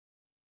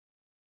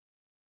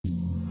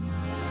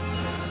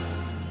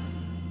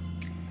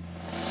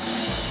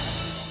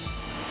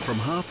From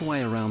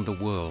halfway around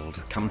the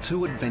world come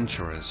two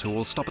adventurers who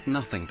will stop at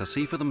nothing to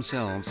see for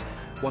themselves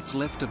what's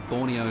left of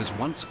Borneo's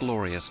once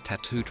glorious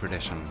tattoo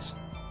traditions.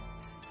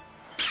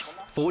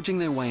 Forging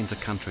their way into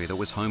country that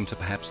was home to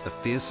perhaps the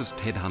fiercest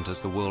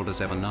headhunters the world has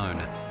ever known,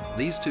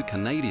 these two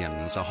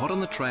Canadians are hot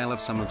on the trail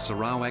of some of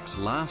Sarawak's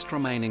last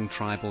remaining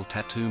tribal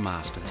tattoo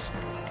masters.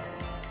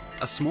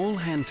 A small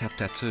hand-tapped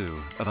tattoo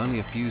of only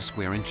a few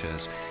square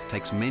inches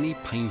takes many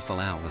painful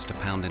hours to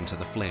pound into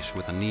the flesh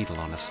with a needle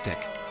on a stick.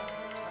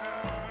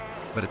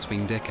 But it's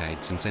been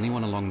decades since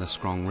anyone along the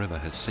Scrong River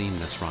has seen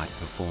this rite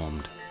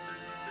performed.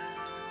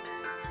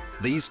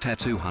 These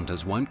tattoo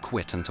hunters won't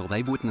quit until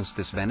they've witnessed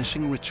this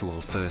vanishing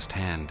ritual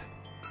firsthand,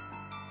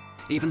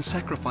 even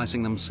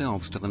sacrificing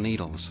themselves to the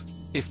needles,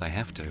 if they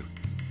have to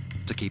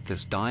keep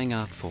this dying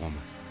art form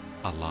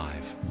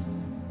alive.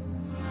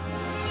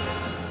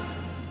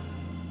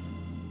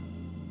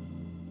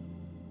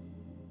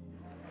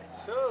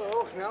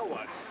 So, now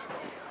what?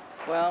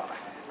 Well,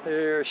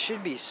 there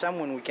should be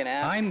someone we can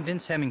ask. I'm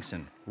Vince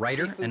Hemingson,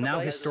 writer and now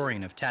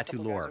historian of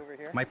tattoo lore.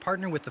 My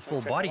partner with the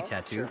full body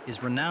tattoo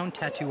is renowned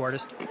tattoo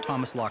artist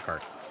Tom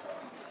Lockhart.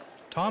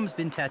 Tom's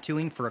been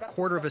tattooing for a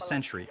quarter of a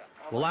century,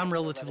 while I'm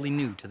relatively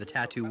new to the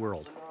tattoo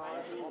world.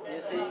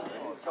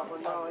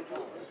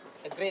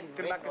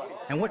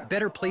 And what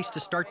better place to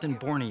start than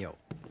Borneo?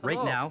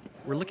 Right now,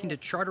 we're looking to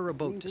charter a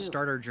boat to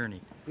start our journey.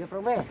 You're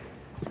from where?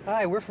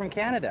 Hi, we're from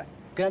Canada.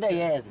 Canada,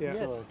 yes. Yeah.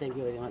 So, thank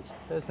you very much.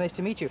 It's nice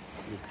to meet you.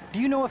 Do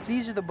you know if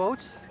these are the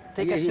boats?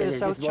 Take us to the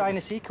South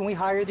China Sea. Can we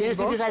hire these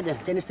boats? This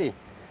side, China Sea.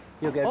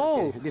 You get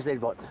this side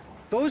boat.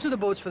 Those are the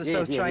boats for the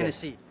South China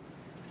Sea.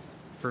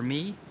 For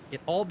me,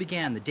 it all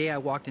began the day I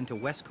walked into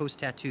West Coast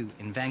Tattoo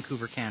in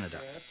Vancouver, Canada.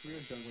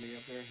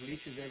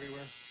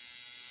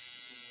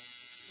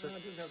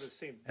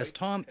 As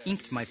Tom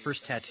inked my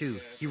first tattoo,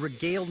 he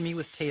regaled me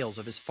with tales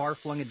of his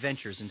far-flung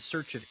adventures in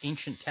search of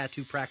ancient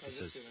tattoo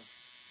practices.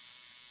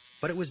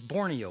 But it was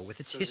Borneo, with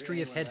its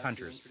history of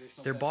headhunters,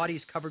 their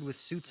bodies covered with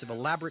suits of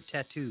elaborate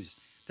tattoos,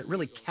 that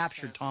really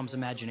captured Tom's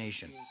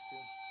imagination.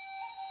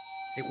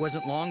 It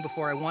wasn't long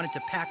before I wanted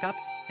to pack up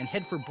and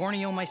head for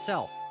Borneo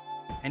myself.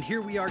 And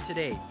here we are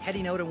today,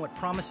 heading out on what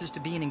promises to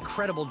be an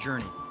incredible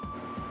journey.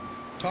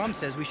 Tom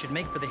says we should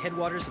make for the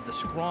headwaters of the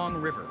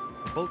Scrong River,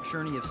 a boat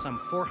journey of some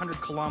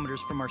 400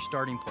 kilometers from our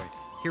starting point,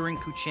 here in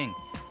Kuching,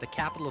 the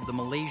capital of the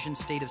Malaysian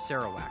state of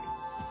Sarawak.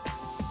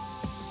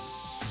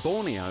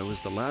 Borneo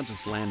is the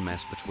largest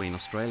landmass between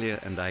Australia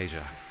and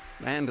Asia,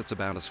 and it's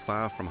about as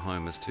far from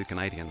home as two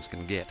Canadians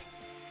can get.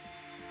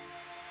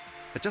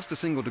 At just a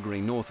single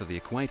degree north of the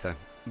equator,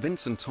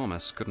 Vince and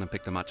Thomas couldn't have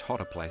picked a much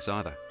hotter place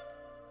either.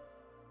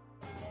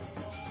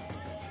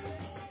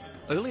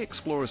 Early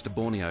explorers to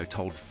Borneo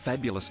told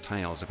fabulous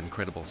tales of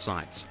incredible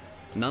sights,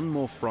 none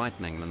more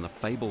frightening than the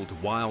fabled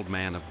wild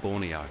man of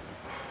Borneo.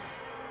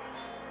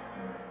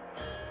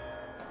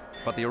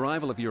 But the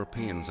arrival of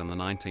Europeans in the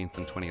 19th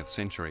and 20th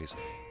centuries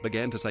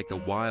began to take the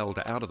wild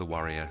out of the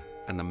warrior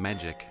and the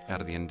magic out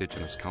of the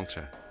indigenous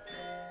culture.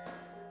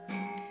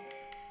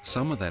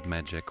 Some of that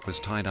magic was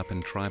tied up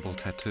in tribal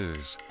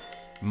tattoos,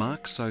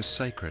 marks so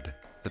sacred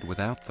that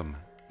without them,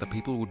 the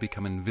people would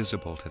become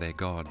invisible to their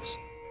gods.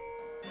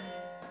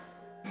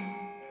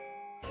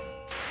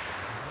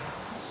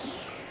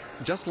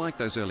 Just like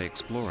those early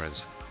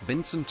explorers,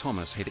 Vince and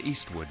Thomas head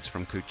eastwards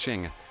from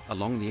Kuching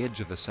along the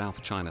edge of the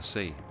South China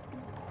Sea.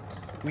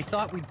 We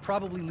thought we'd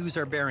probably lose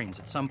our bearings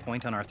at some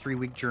point on our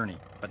 3-week journey,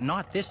 but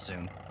not this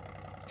soon.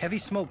 Heavy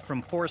smoke from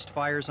forest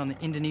fires on the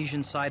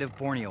Indonesian side of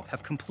Borneo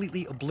have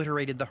completely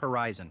obliterated the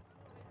horizon.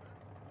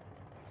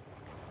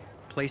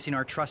 Placing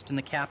our trust in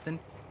the captain,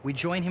 we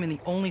join him in the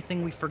only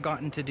thing we've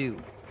forgotten to do: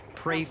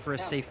 pray for a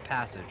safe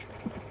passage.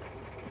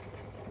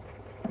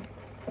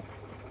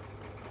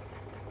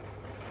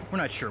 We're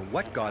not sure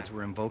what gods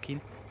we're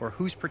invoking or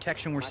whose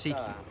protection we're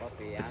seeking,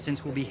 but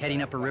since we'll be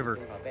heading up a river,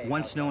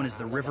 once known as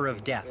the River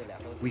of Death,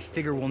 we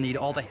figure we'll need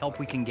all the help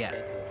we can get.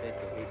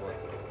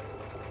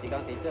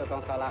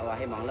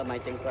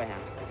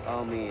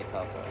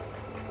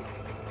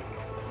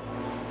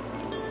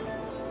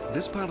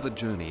 This part of the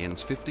journey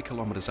ends 50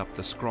 kilometers up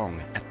the Scrong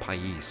at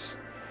Pais.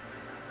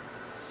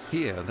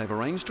 Here, they've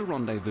arranged a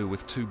rendezvous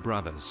with two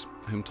brothers,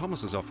 whom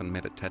Thomas has often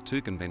met at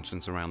tattoo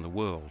conventions around the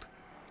world,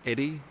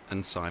 Eddie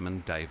and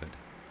Simon David.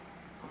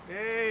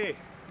 Hey!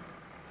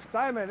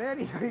 Simon,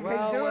 Eddie, how you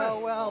guys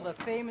doing? Well, the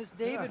famous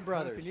David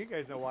brothers. I've seen you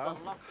guys in a while.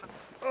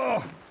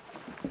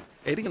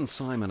 Eddie and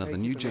Simon are the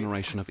new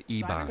generation of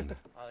Iban.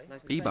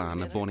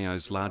 Iban are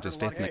Borneo's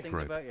largest ethnic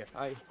group.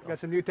 Got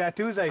some new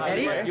tattoos, I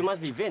see. Eddie? You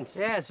must be Vince.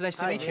 Yeah, it's nice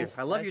to meet you. Vince.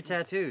 I love your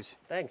tattoos.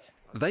 Thanks.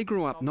 They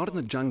grew up not in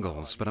the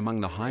jungles, but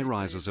among the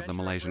high-rises of the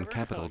Malaysian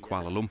capital,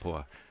 Kuala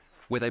Lumpur,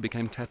 where they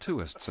became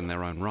tattooists in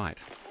their own right.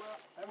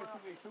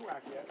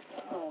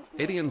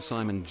 Eddie and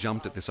Simon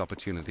jumped at this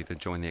opportunity to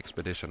join the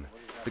expedition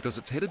because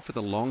it's headed for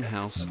the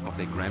longhouse of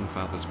their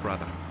grandfather's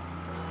brother,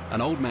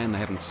 an old man they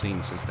haven't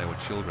seen since they were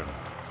children,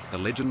 the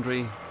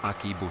legendary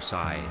Aki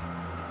Busai.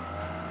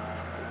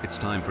 It's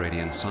time for Eddie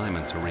and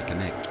Simon to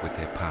reconnect with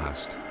their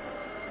past.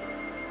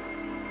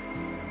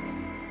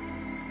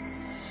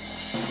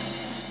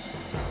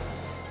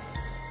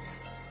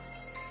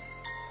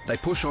 They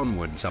push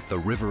onwards up the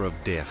River of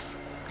Death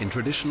in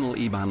traditional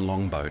Iban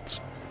longboats,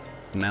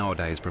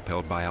 nowadays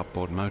propelled by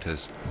outboard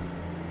motors.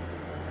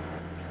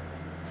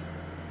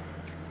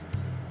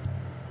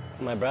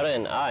 My brother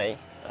and I,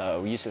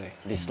 we used to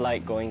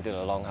dislike going to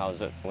the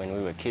longhouses when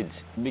we were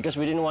kids because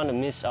we didn't want to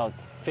miss our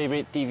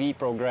favorite TV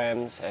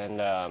programs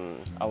and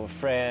our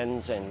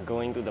friends and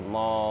going to the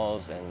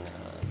malls. And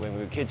when we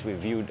were kids, we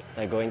viewed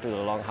going to the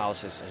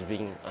longhouses as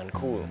being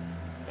uncool.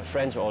 Your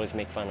friends would always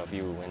make fun of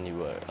you when you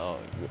were, oh,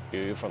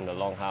 you're from the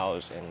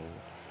longhouse and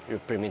you're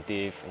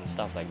primitive and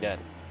stuff like that.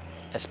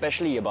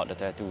 Especially about the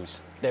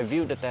tattoos. They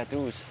viewed the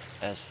tattoos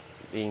as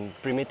being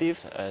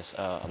primitive, as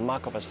a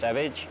mark of a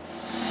savage.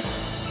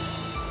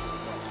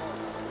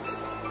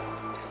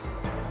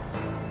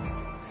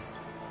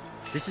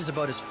 This is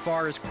about as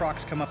far as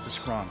crocs come up the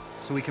scrong,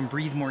 so we can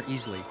breathe more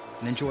easily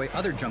and enjoy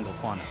other jungle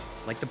fauna,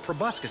 like the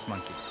proboscis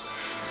monkey.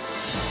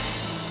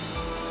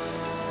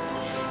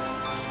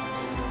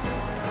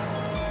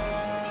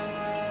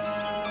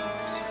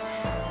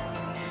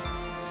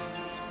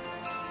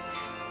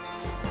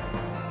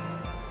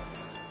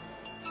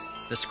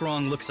 The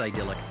scrong looks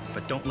idyllic,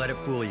 but don't let it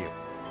fool you.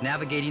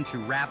 Navigating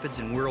through rapids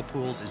and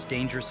whirlpools is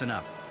dangerous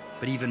enough,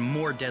 but even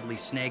more deadly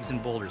snags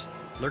and boulders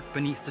lurk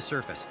beneath the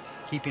surface,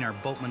 keeping our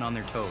boatmen on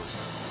their toes.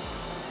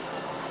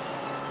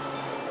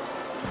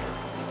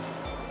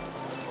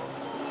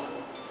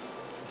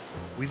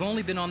 We've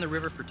only been on the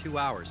river for 2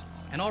 hours,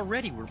 and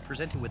already we're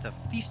presented with a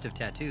feast of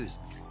tattoos.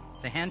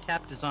 The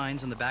hand-tapped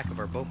designs on the back of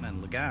our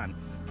boatman, Lagan,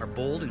 are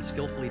bold and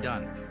skillfully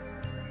done.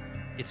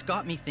 It's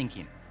got me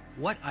thinking,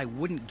 what I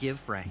wouldn't give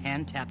for a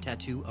hand-tapped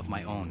tattoo of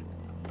my own.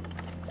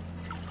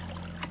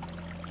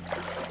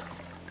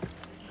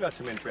 Got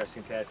some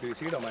interesting tattoos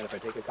here. Don't mind if I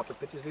take a couple of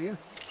pictures of you?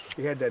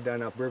 You had that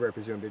done upriver, I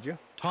presume, did you?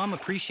 Tom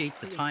appreciates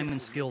the time and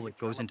skill that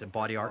goes into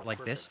body art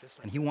like this,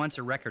 and he wants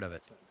a record of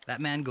it. That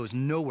man goes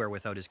nowhere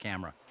without his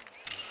camera.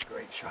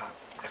 Great shot.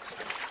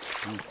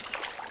 Excellent.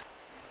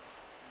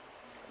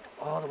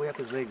 All the way up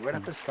his leg, right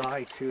up his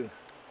thigh, too.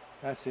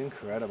 That's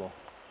incredible.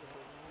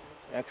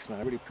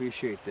 Excellent. I really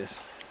appreciate this.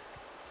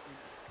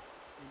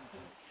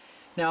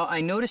 Now,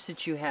 I noticed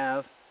that you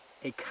have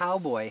a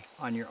cowboy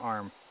on your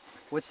arm.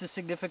 What's the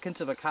significance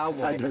of a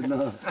cowboy? I don't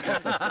know.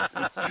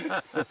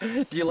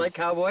 Do you like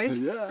cowboys?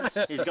 Yeah.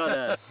 He's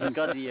got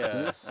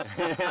the...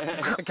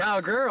 A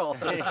cowgirl.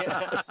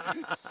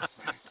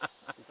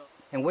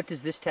 And what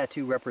does this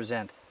tattoo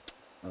represent?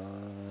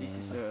 This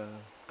is the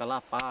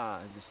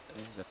kalapa. This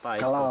is a Thai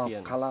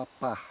scorpion.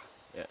 Kalapa.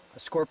 Yeah. A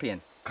scorpion.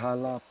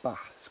 Kalapa.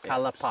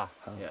 Kalapa.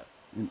 Yeah.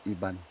 In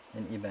Iban.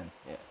 In Iban.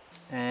 Yeah.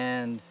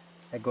 And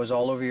it goes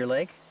all over your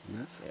leg?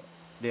 Yes. Yeah.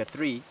 There are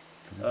three.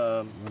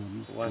 1,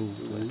 2,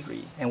 and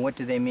 3. And what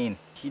do they mean?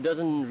 He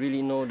doesn't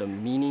really know the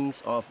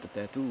meanings of the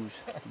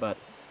tattoos, but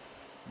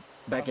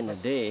back in the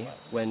day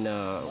when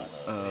the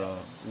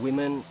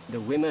women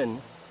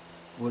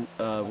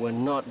were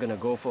not gonna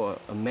go for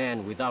a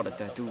man without a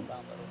tattoo.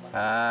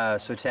 Ah,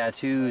 so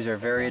tattoos are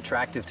very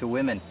attractive to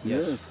women.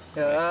 Yes.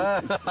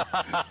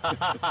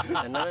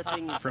 Another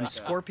thing is From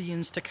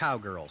scorpions to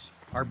cowgirls,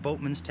 our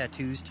boatmen's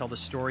tattoos tell the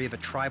story of a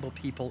tribal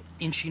people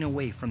inching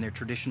away from their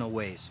traditional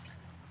ways.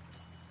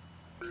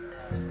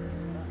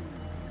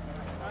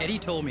 Eddie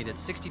told me that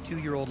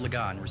 62-year-old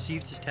Lagan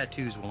received his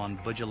tattoos while on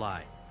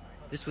Bujalai.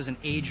 This was an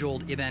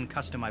age-old Iban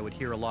custom I would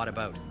hear a lot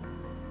about.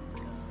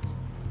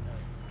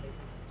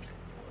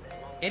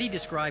 Eddie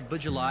described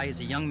Bujalai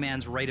as a young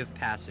man's rite of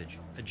passage,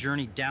 a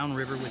journey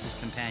downriver with his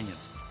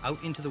companions,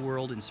 out into the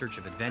world in search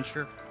of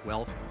adventure,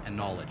 wealth, and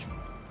knowledge.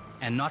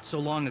 And not so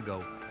long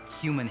ago,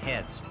 human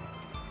heads.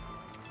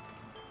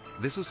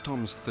 This is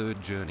Tom's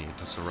third journey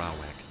into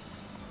Sarawak.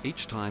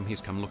 Each time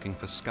he's come looking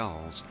for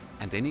skulls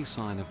and any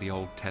sign of the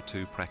old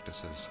tattoo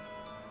practices.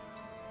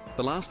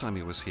 The last time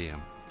he was here,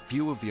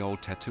 few of the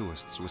old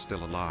tattooists were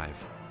still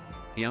alive.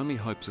 He only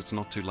hopes it's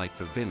not too late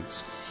for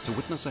Vince to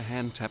witness a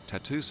hand-tap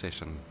tattoo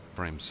session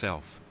for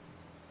himself.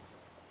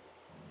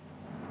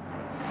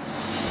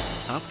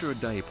 After a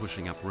day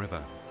pushing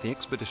upriver, the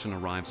expedition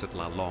arrives at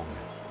La Long,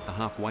 the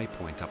halfway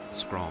point up the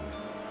scrong.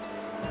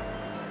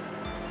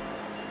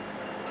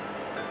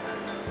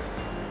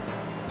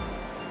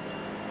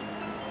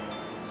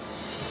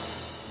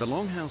 The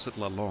Longhouse at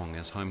La Long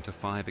is home to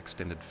 5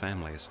 extended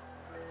families,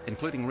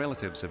 including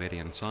relatives of Eddie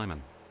and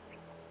Simon.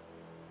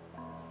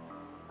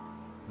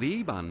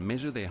 The Iban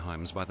measure their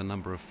homes by the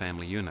number of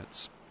family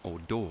units, or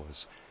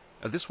doors.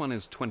 This one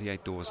is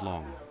 28 doors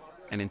long,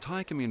 an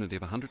entire community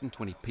of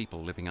 120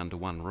 people living under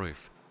one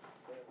roof.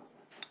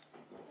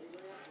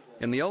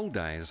 In the old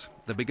days,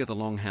 the bigger the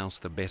longhouse,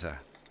 the better.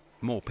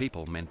 More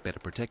people meant better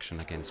protection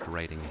against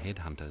raiding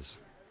headhunters.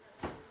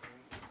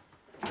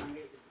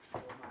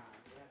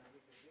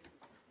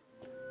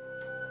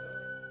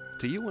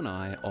 To you and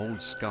I, old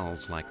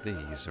skulls like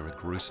these are a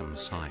gruesome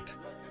sight.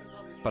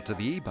 But to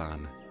the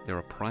Iban, they're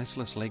a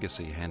priceless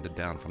legacy handed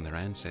down from their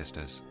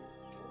ancestors.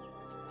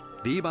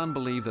 The Iban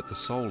believe that the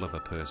soul of a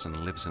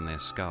person lives in their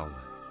skull.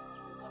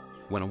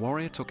 When a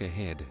warrior took a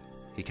head,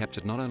 he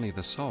captured not only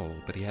the soul,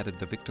 but he added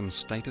the victim's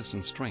status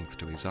and strength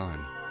to his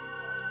own.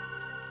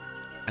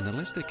 And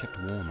unless they're kept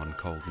warm on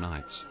cold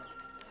nights,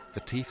 the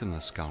teeth in the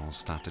skulls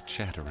start to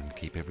chatter and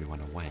keep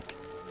everyone awake.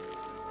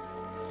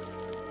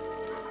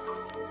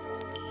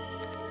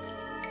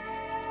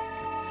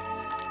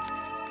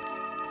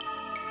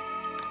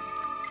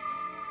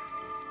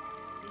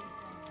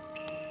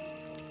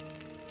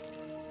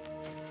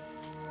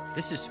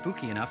 This is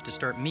spooky enough to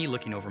start me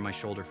looking over my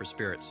shoulder for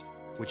spirits,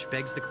 which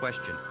begs the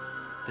question,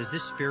 does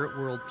this spirit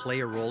world play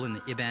a role in the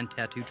Iban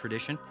tattoo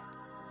tradition?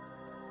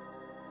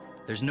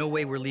 There's no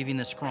way we're leaving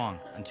the scrong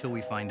until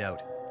we find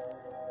out.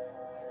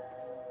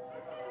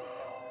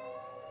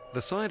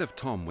 The sight of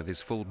Tom with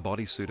his full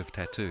bodysuit of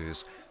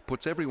tattoos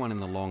puts everyone in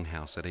the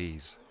longhouse at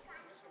ease.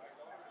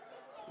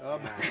 Oh,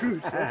 but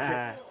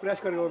that's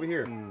got to go over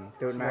here.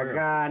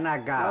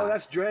 Naga. Oh,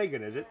 that's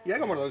dragon, is it? Yeah, I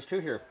got one of those too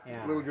here.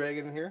 Yeah. Little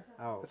dragon in here.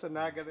 Oh. That's a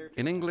naga there.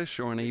 In English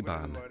or in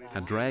Iban, a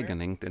dragon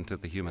inked into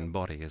the human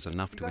body is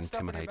enough to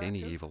intimidate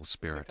any evil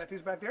spirit.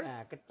 Tattoos back there?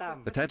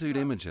 The tattooed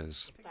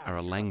images are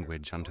a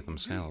language unto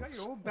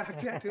themselves. Your back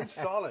tattoo's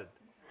solid.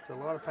 It's a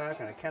lot of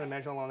packing. I can't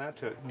imagine how long that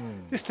took.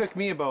 This took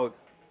me about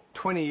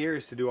 20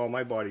 years to do all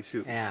my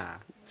bodysuit. Yeah.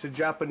 It's a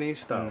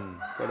Japanese style,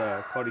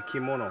 called a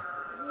kimono.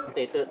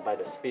 Dated by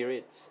the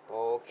spirits.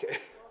 Okay.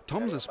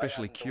 Tom's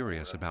especially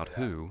curious about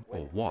who,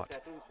 or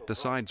what,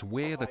 decides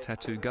where the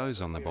tattoo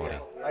goes on the body.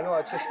 I know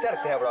it's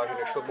aesthetic to have it out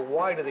here to show, but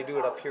why do they do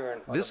it up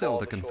here? This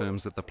elder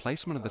confirms that the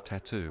placement of the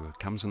tattoo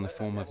comes in the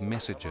form of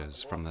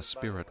messages from the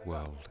spirit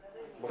world.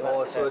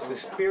 Oh, so it's the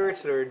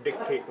spirits that are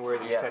dictating where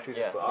these tattoos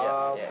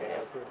are. Okay.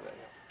 I've heard that.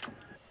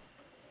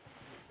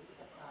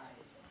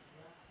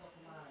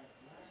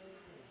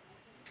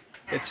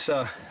 It's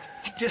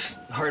just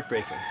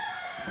heartbreaking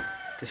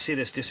to see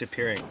this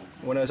disappearing.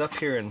 When I was up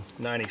here in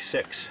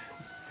 '96,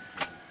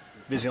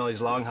 visiting all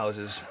these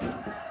longhouses,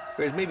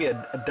 there was maybe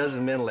a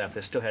dozen men left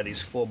that still had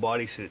these full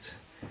bodysuits.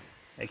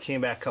 I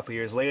came back a couple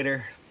years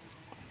later,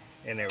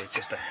 and there was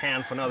just a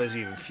handful. Now there's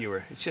even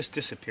fewer. It's just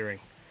disappearing.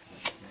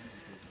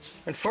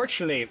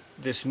 Unfortunately,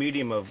 this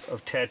medium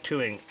of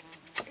tattooing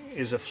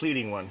is a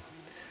fleeting one.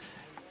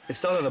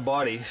 It's done on the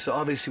body, so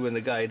obviously when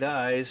the guy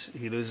dies,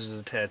 he loses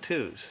the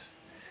tattoos.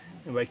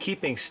 And by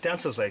keeping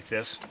stencils like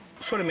this,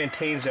 it sort of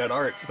maintains that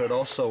art, but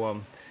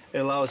also it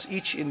allows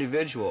each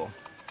individual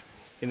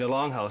in the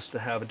longhouse to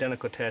have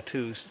identical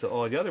tattoos to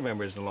all the other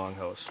members in the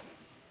longhouse.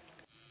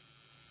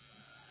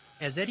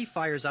 As Eddie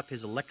fires up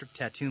his electric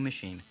tattoo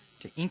machine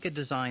to ink a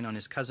design on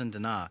his cousin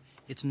Dana,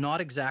 it's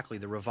not exactly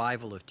the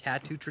revival of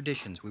tattoo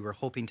traditions we were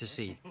hoping to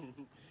see.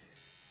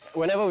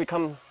 Whenever we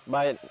come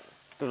by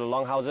to the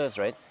longhouses,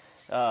 right,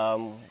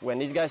 when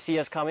these guys see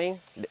us coming,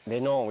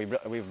 they know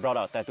we've brought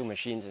our tattoo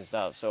machines and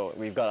stuff, so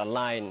we've got a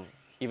line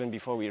even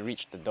before we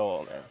reach the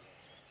door, man.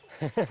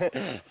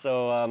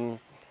 So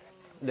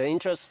the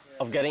interest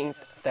of getting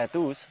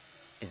tattoos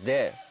is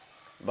there,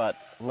 but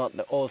not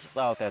the old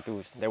style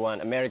tattoos. They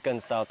want American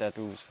style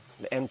tattoos,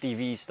 the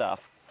MTV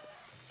stuff.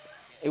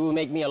 It will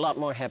make me a lot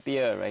more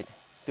happier, right,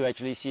 to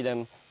actually see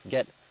them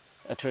get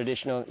a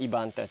traditional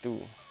Iban tattoo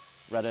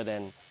rather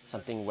than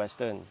something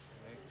Western.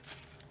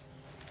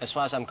 As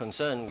far as I'm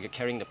concerned, we're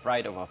carrying the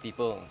pride of our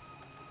people,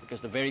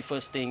 because the very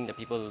first thing that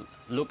people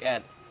look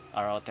at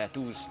are our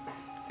tattoos,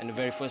 and the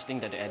very first thing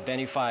that they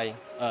identify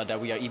that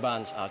we are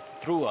Ibans are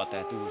through our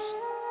tattoos.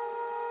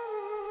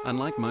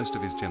 Unlike most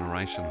of his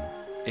generation,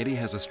 Eddie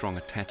has a strong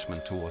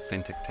attachment to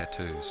authentic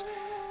tattoos.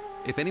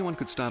 If anyone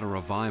could start a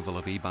revival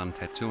of Iban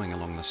tattooing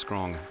along the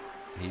scrong,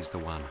 he's the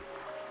one.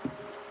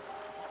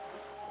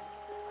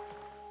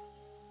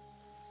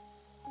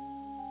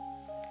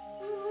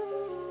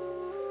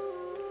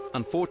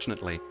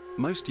 Unfortunately,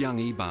 most young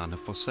Iban have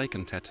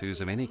forsaken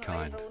tattoos of any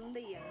kind.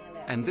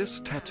 And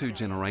this tattoo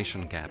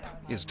generation gap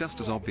is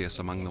just as obvious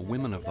among the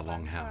women of the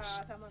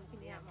longhouse.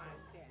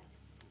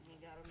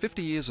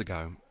 50 years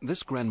ago,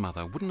 this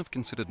grandmother wouldn't have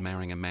considered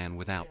marrying a man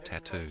without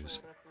tattoos,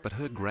 but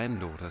her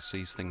granddaughter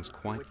sees things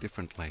quite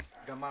differently.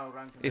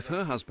 If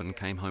her husband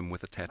came home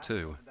with a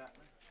tattoo,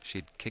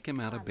 she'd kick him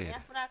out of bed.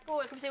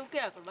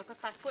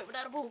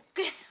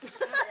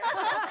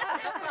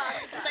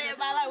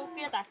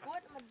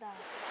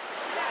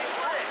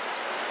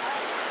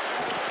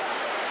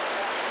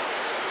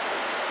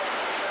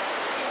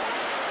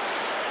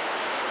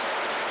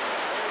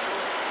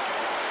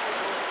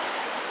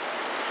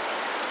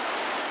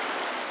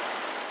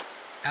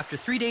 After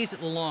 3 days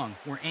at Lelong,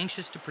 we're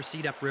anxious to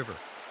proceed upriver.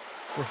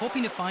 We're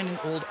hoping to find an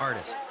old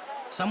artist,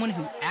 someone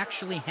who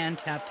actually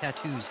hand-tapped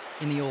tattoos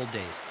in the old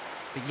days.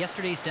 But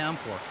yesterday's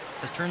downpour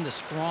has turned the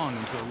scrong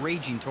into a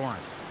raging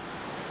torrent.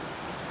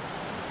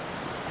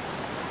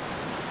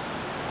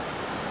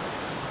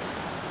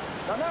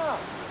 Dana!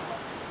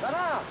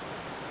 Dana!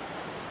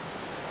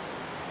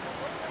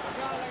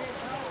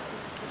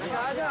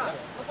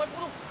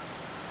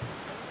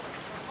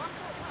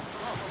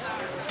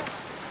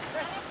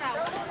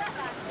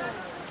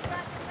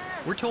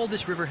 We're told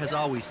this river has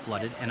always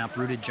flooded and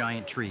uprooted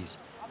giant trees,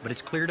 but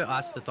it's clear to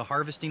us that the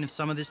harvesting of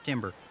some of this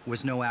timber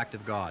was no act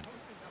of God.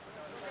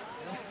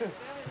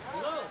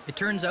 It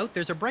turns out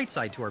there's a bright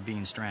side to our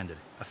being stranded.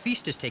 A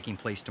feast is taking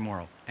place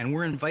tomorrow, and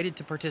we're invited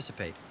to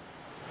participate.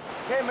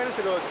 10 minutes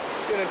ago,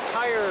 it's an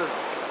entire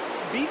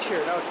beach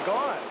here. Now it's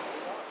gone.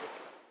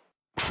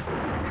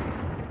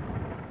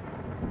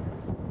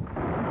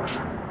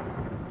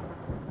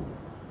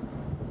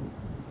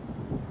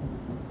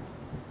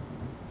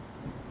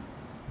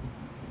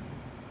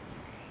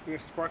 You're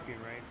sparking,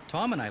 right?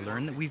 Tom and I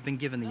learned that we've been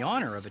given the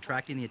honor of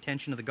attracting the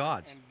attention of the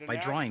gods by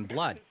drawing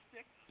blood.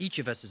 Each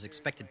of us is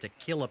expected to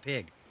kill a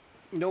pig.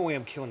 No way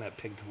I'm killing that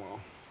pig tomorrow.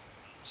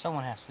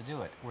 Someone has to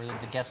do it. We're the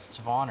guests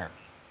of honor.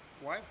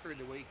 Well, I've heard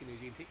the way you can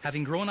use pigs.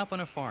 Having grown up on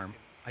a farm,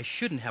 I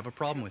shouldn't have a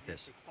problem with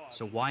this.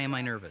 So why am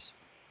I nervous?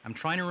 I'm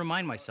trying to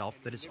remind myself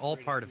that it's all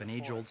part of an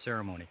age-old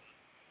ceremony.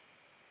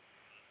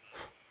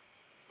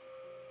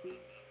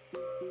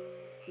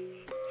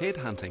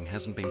 Headhunting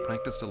hasn't been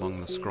practiced along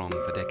the Scrong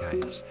for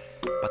decades,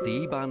 but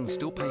the Iban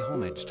still pay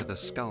homage to the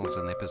skulls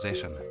in their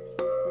possession.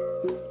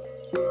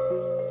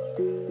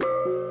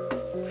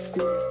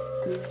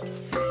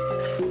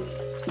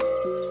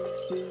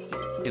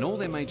 In all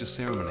their major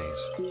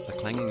ceremonies, the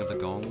clanging of the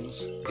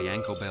gongs, the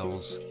ankle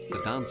bells, the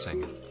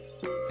dancing,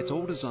 it's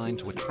all designed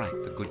to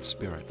attract the good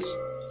spirits.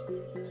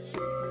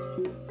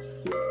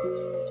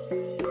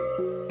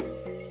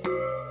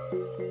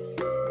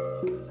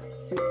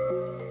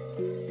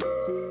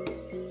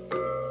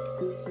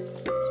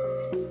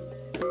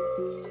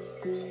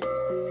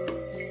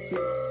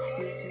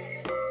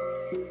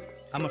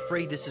 I'm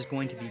afraid this is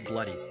going to be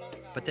bloody,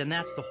 but then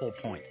that's the whole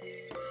point.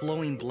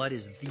 Flowing blood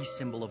is the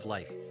symbol of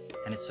life,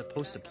 and it's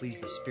supposed to please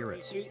the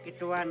spirits.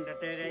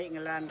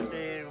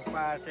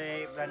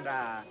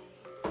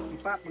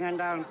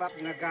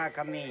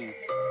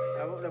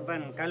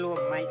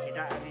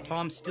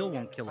 Tom still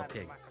won't kill a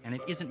pig, and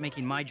it isn't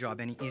making my job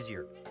any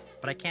easier.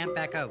 But I can't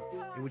back out.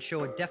 It would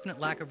show a definite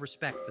lack of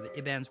respect for the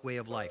Iban's way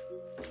of life.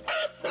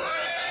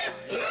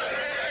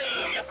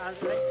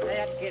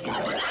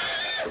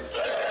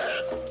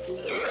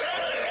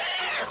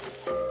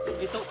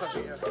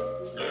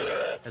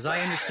 As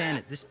I understand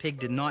it, this pig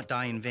did not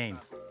die in vain,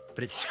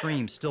 but its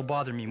screams still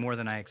bother me more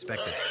than I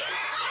expected.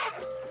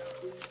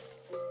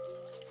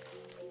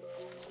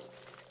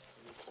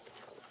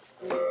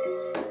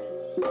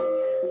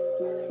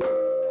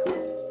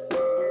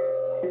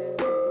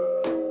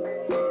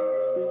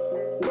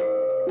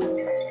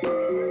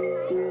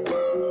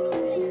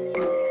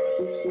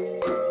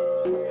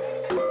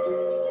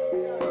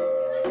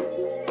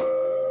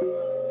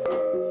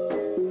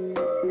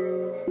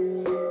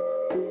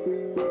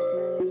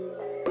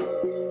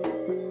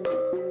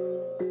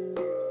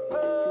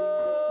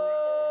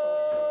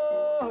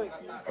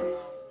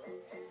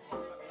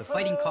 The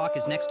fighting cock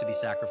is next to be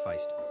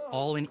sacrificed,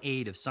 all in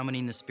aid of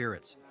summoning the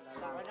spirits.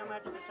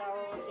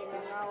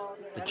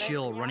 The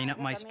chill running up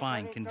my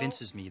spine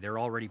convinces me they're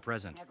already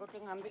present.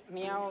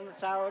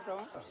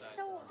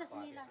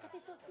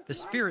 The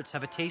spirits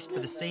have a taste for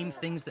the same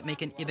things that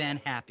make an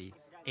Iban happy: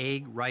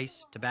 egg,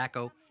 rice,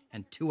 tobacco,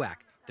 and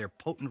tuak, their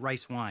potent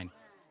rice wine.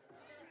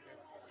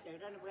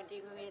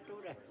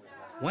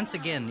 Once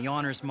again, the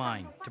honor's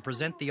mine, to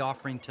present the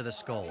offering to the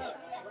skulls.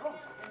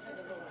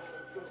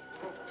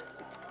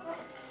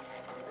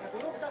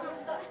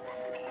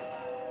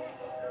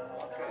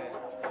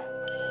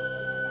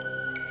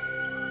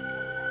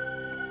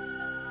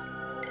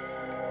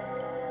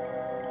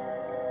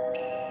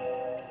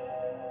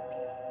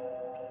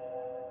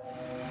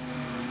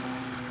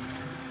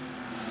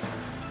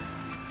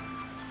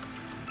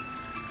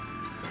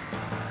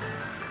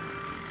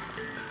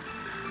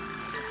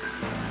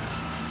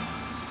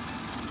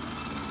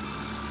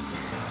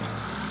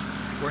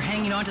 We're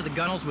hanging onto the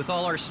gunnels with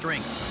all our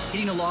strength.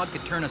 Hitting a log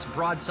could turn us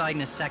broadside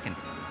in a second.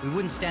 We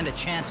wouldn't stand a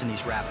chance in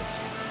these rapids.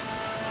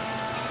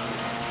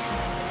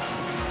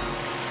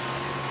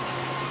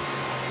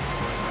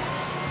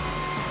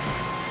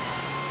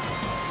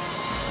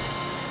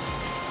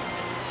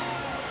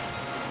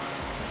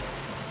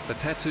 The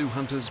tattoo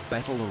hunters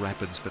battle the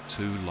rapids for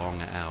 2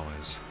 long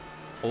hours,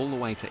 all the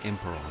way to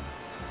Emperon,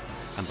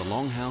 and the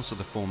longhouse of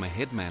the former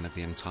headman of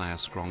the entire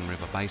Scrong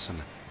River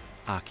Basin,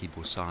 Aki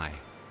Busai.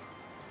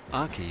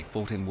 Aki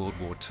fought in World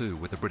War II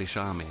with the British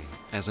Army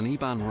as an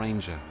Iban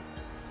ranger.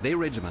 Their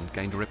regiment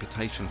gained a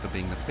reputation for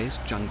being the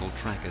best jungle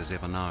trackers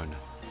ever known.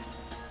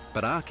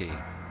 But Aki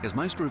is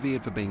most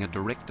revered for being a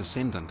direct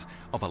descendant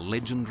of a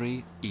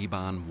legendary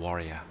Iban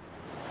warrior.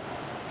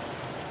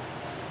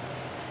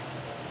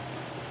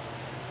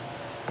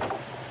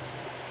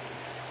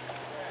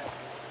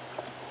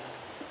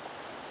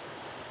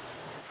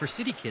 For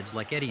city kids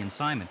like Eddie and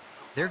Simon,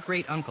 their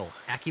great uncle,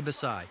 Aki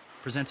Busai,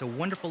 presents a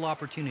wonderful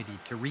opportunity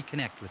to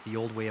reconnect with the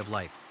old way of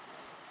life.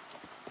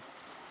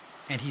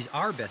 And he's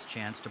our best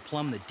chance to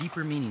plumb the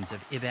deeper meanings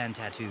of Iban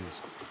tattoos.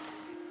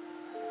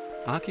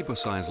 Aki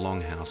Busai's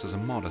longhouse is a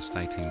modest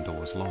 18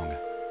 doors long.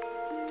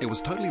 It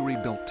was totally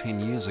rebuilt 10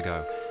 years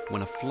ago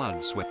when a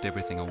flood swept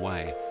everything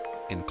away,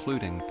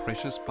 including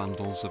precious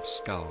bundles of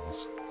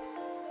skulls.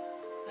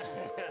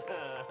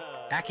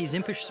 Aki's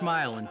impish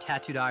smile and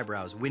tattooed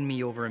eyebrows win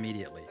me over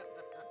immediately.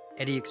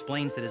 Eddie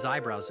explains that his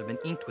eyebrows have been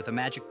inked with a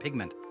magic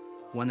pigment,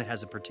 one that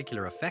has a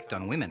particular effect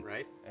on women.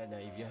 Right. And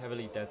if you're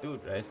heavily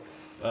tattooed, right,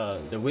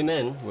 the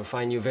women will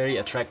find you very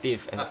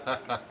attractive. And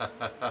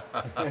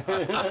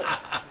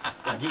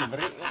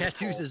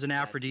Tattoos is an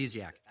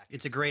aphrodisiac.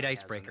 It's a great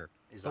icebreaker.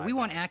 But we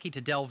want Aki to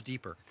delve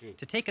deeper,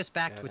 to take us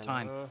back to a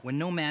time when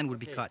no man would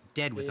be caught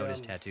dead without his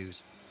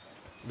tattoos.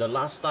 The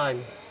last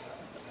time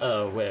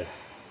where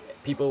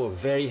people were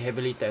very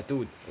heavily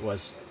tattooed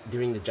was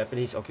during the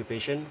Japanese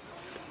occupation.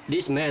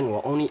 These men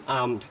were only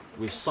armed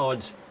with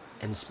swords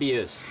and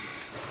spears,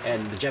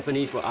 and the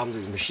Japanese were armed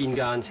with machine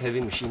guns, heavy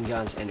machine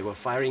guns, and they were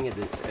firing at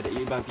the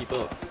Iban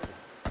people.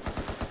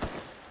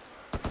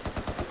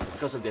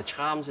 Because of their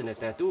charms and their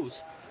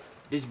tattoos,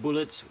 these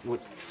bullets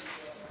would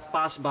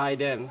pass by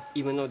them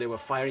even though they were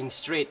firing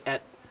straight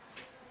at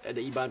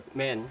the Iban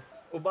men.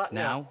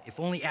 Now, if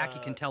only Aki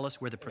can tell us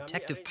where the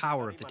protective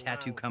power of the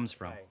tattoo comes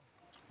from.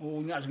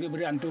 The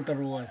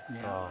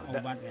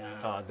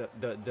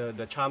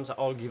charms are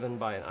all given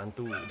by an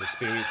antu, the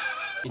spirits,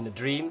 in the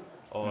dream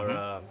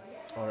or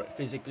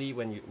physically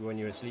when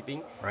you're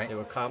sleeping. Right. They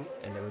will come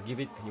and they will give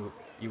it.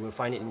 You will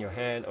find it in your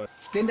hand. Or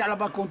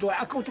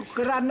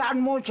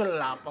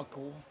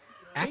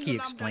Aki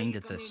explained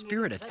that the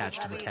spirit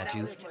attached to the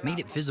tattoo made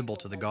it visible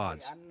to the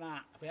gods.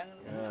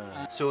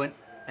 So an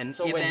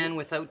Iban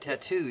without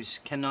tattoos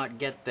cannot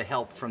get the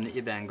help from the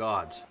Iban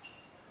gods.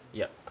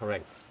 Yeah,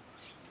 correct.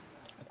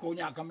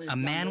 A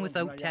man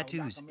without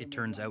tattoos, it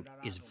turns out,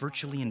 is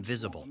virtually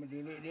invisible.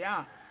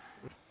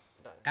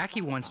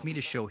 Aki wants me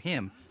to show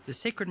him the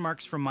sacred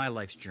marks from my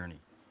life's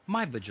journey,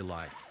 my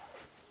Bajulai.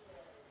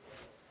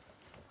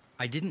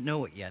 I didn't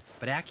know it yet,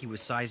 but Aki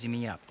was sizing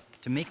me up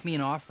to make me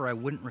an offer I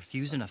wouldn't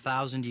refuse in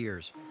 1,000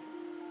 years.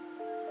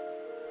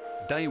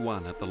 Day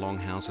one at the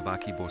longhouse of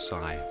Aki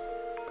Bosai,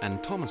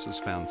 and Thomas has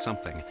found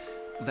something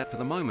that, for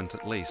the moment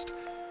at least,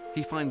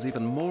 he finds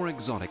even more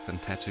exotic than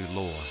tattoo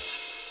lore: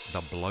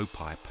 the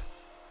blowpipe.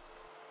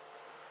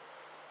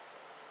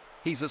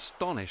 He's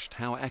astonished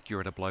how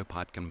accurate a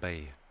blowpipe can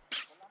be.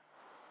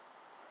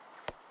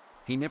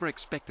 He never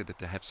expected it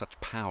to have such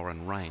power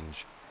and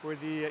range. Were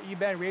the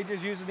Iban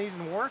Rangers using these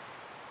in war?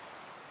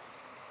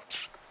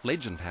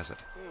 Legend has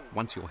it,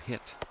 once you're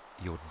hit,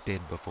 you're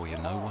dead before you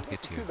know what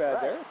hit you. Too bad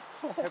there.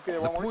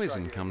 The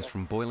poison comes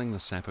from boiling the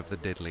sap of the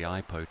deadly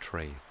Ipo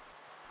tree.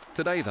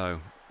 Today, though,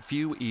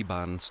 few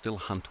Iban still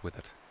hunt with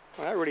it.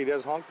 Well, that really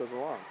does honk us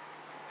along.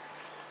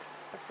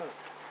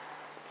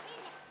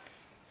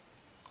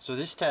 So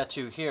this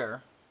tattoo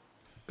here,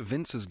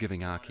 Vince is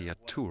giving Aki a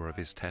tour of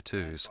his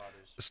tattoos,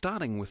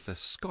 starting with the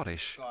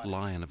Scottish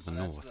Lion of the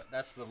North.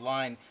 That's the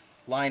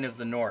line of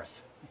the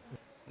North.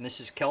 And this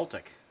is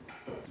Celtic.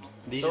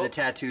 These are the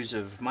tattoos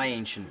of my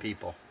ancient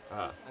people.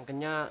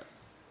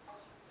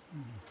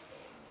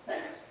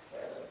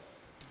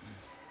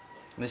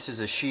 This is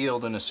a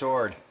shield and a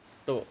sword.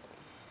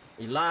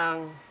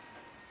 Ilang.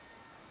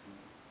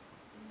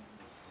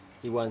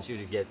 He wants you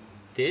to get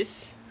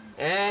this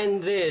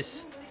and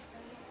this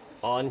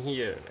on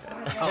here.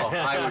 Oh,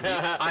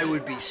 I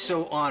would be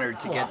so honored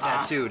to get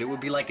tattooed. It would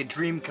be like a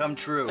dream come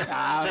true.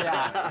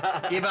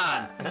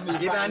 Iban.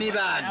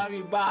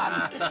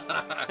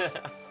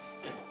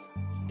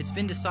 It's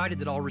been decided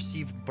that I'll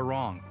receive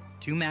barong,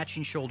 2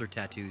 matching shoulder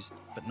tattoos,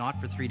 but not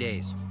for 3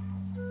 days.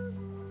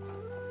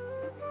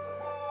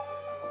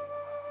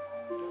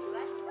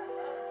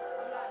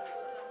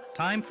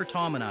 Time for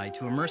Tom and I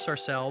to immerse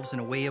ourselves in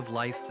a way of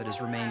life that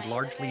has remained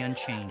largely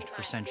unchanged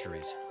for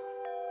centuries.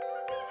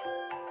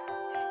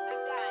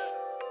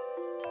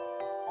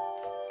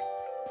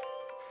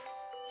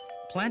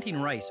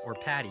 Planting rice or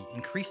paddy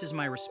increases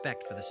my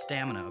respect for the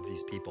stamina of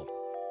these people.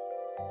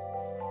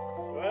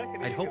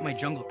 I'd hope my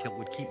jungle kilt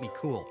would keep me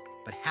cool,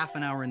 but half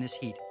an hour in this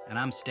heat and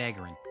I'm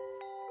staggering.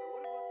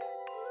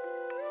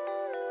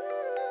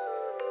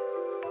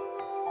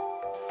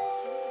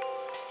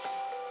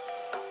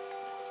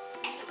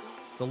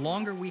 The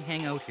longer we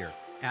hang out here,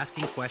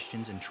 asking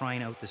questions and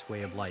trying out this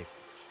way of life,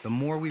 the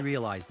more we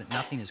realize that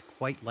nothing is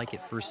quite like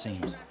it first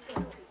seems.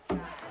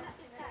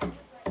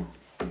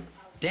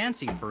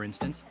 Dancing, for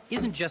instance,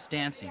 isn't just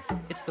dancing.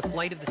 It's the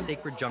flight of the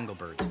sacred jungle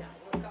birds.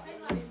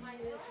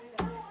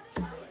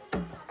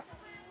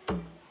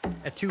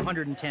 At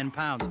 210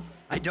 pounds,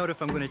 I doubt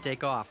if I'm going to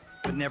take off,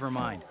 but never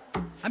mind.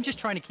 I'm just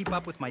trying to keep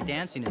up with my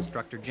dancing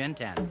instructor,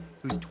 Gentan,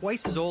 who's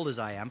twice as old as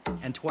I am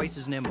and twice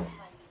as nimble.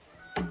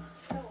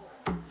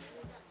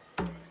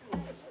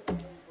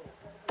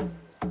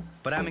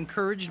 But I'm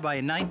encouraged by a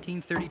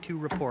 1932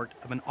 report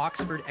of an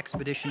Oxford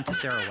expedition to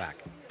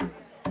Sarawak.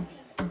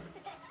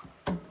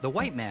 The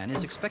white man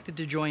is expected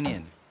to join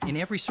in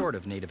every sort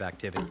of native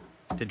activity,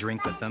 to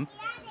drink with them,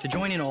 to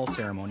join in all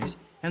ceremonies,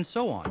 and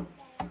so on.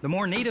 The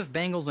more native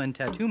bangles and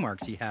tattoo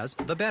marks he has,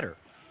 the better.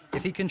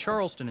 If he can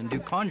Charleston and do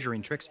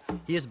conjuring tricks,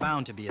 he is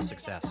bound to be a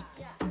success.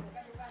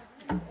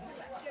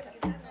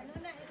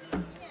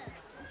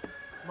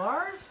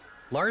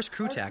 Lars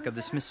Krutak of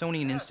the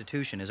Smithsonian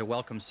Institution is a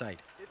welcome sight.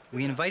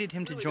 we invited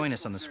him to join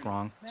us on the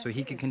scrong so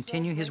he could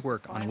continue his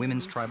work on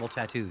women's tribal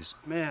tattoos.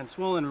 Man,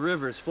 swollen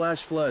rivers,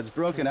 flash floods,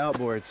 broken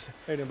outboards.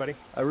 How you doing, buddy?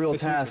 A real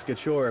task, a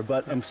chore,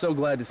 but I'm so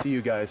glad to see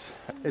you guys.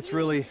 It's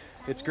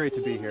great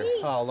to be here.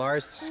 Oh,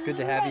 Lars, it's good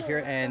to have you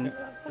here. And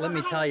let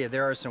me tell you,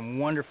 there are some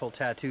wonderful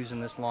tattoos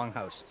in this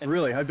longhouse. And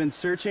really, I've been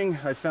searching.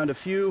 I found a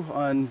few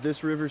on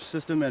this river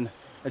system and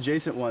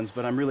adjacent ones,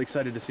 but I'm really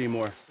excited to see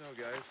more.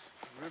 So guys,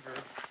 the river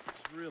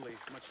is really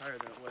much higher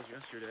than it was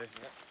yesterday.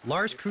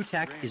 Lars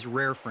Krutak is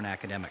rare for an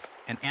academic,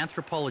 an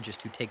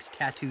anthropologist who takes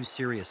tattoos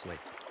seriously.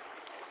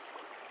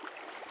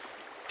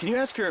 Can you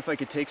ask her if I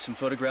could take some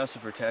photographs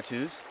of her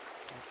tattoos?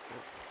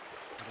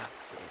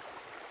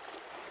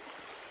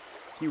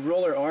 You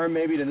roll her arm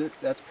maybe to this,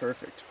 that's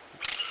perfect.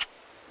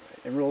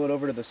 And roll it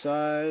over to the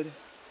side,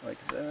 like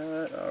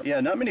that.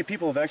 Yeah, not many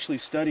people have actually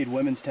studied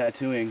women's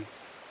tattooing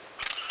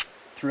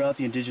throughout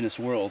the indigenous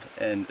world,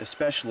 and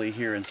especially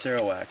here in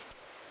Sarawak.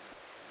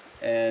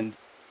 And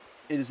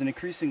it is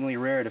increasingly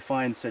rare to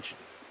find such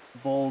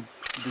bold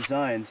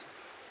designs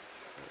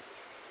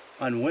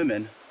on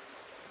women.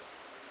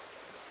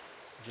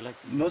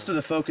 Most of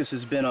the focus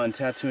has been on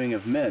tattooing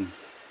of men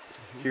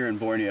here in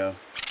Borneo.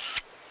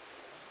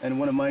 And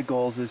one of my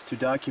goals is to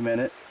document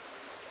it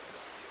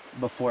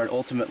before it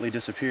ultimately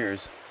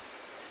disappears.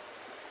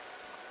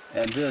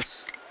 And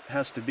this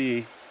has to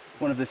be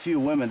one of the few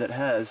women that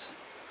has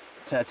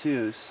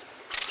tattoos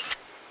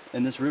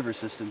in this river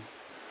system.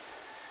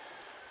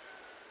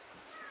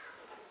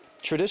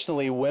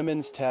 Traditionally,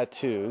 women's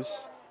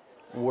tattoos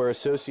were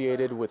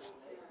associated with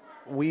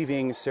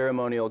weaving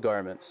ceremonial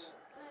garments,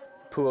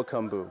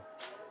 puakambu,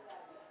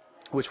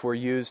 which were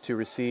used to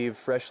receive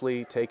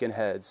freshly taken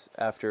heads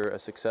after a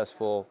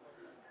successful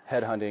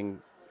headhunting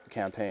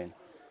campaign.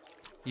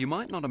 You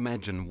might not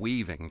imagine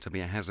weaving to be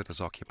a hazardous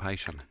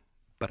occupation,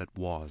 but it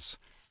was.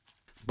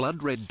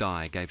 Blood red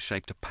dye gave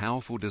shape to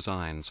powerful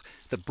designs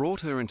that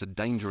brought her into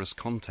dangerous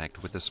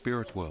contact with the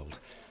spirit world.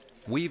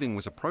 Weaving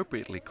was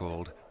appropriately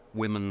called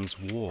women's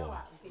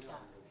war.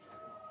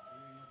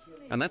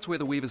 And that's where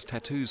the weaver's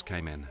tattoos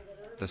came in,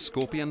 the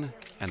scorpion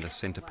and the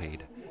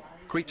centipede,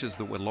 creatures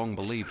that were long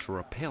believed to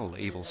repel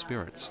evil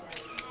spirits.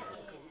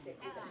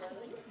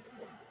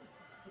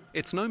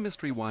 It's no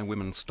mystery why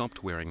women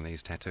stopped wearing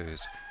these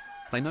tattoos.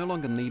 They no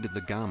longer needed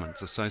the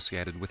garments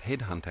associated with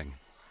headhunting.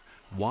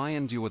 Why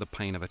endure the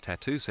pain of a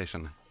tattoo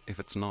session if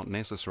it's not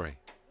necessary?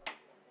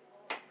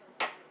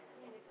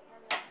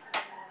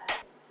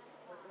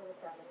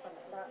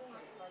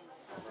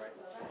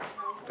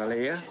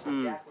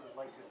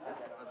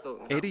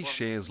 Eddie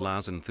shares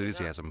Lars'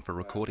 enthusiasm for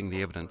recording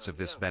the evidence of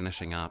this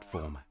vanishing art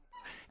form.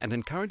 And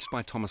encouraged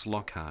by Tom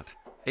Lockhart,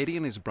 Eddie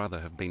and his brother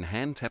have been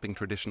hand-tapping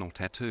traditional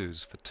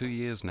tattoos for 2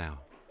 years now.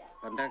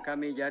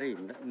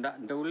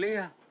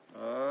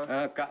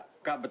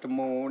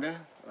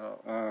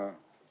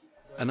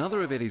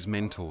 Another of Eddie's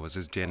mentors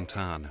is Jen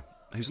Tan,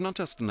 who's not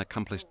just an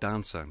accomplished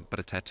dancer, but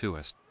a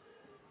tattooist.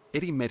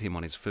 Eddie met him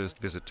on his first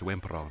visit to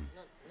Emperon.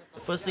 The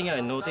first thing I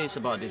noticed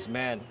about this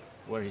man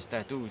were his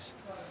tattoos.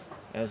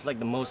 It's like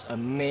the most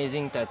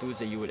amazing tattoos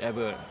that you would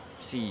ever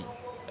see.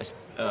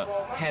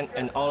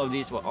 And all of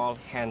these were all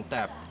hand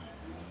tapped.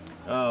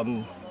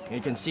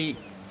 You can see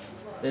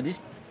that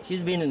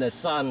he's been in the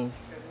sun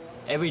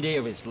every day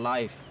of his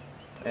life.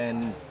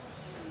 And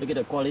look at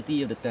the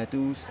quality of the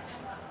tattoos,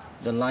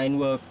 the line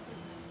work.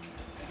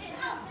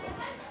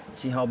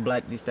 See how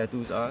black these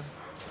tattoos are?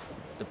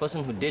 The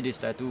person who did his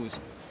tattoos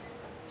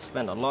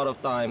spent a lot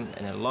of time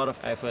and a lot of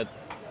effort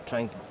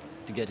trying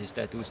to get his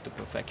tattoos to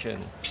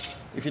perfection.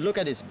 If you look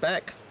at his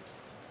back,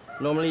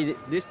 normally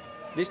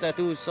this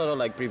tattoo sort of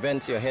like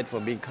prevents your head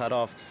from being cut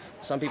off.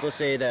 Some people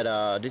say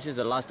that this is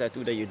the last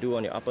tattoo that you do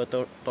on your upper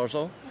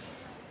torso.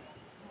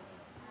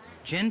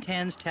 Jen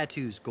Tan's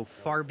tattoos go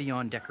far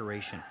beyond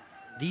decoration.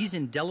 These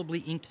indelibly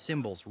inked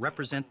symbols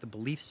represent the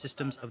belief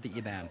systems of the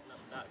Iban.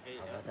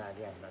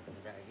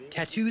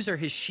 Tattoos are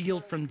his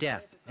shield from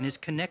death and his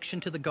connection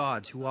to the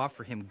gods who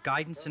offer him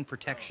guidance and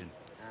protection.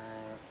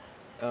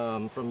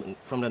 From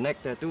the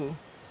neck tattoo,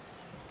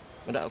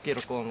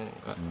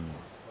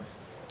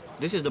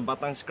 this is the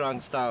Batang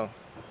Skrang style.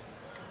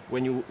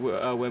 When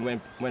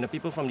the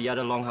people from the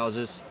other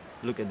longhouses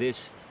look at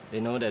this, they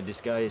know that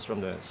this guy is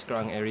from the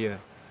Skrang area.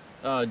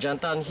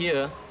 Jantan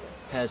here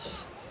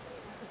has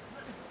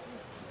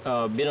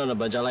been on the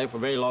Bajalai for a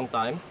very long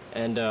time,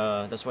 and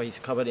that's why he's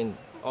covered in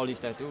all these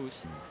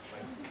tattoos.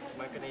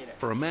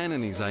 For a man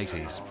in his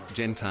 80s,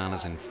 Jantan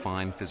is in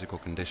fine physical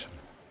condition.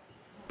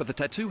 But the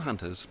tattoo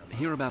hunters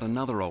hear about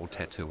another old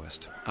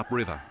tattooist,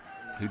 upriver,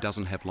 who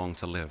doesn't have long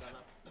to live.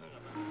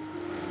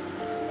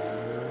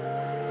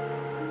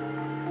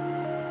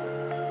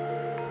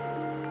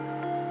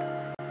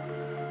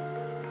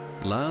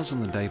 Lars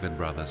and the David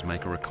brothers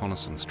make a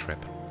reconnaissance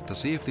trip to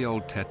see if the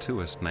old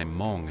tattooist named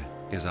Mong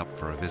is up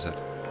for a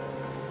visit.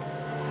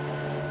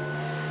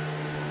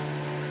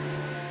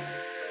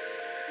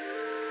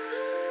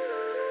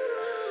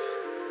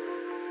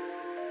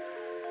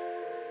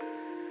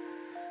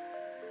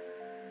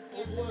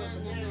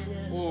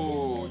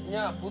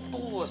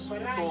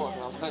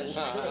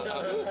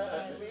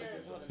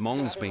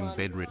 Mong's been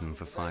bedridden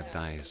for 5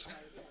 days,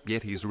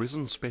 yet he's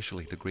risen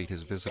specially to greet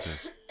his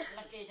visitors.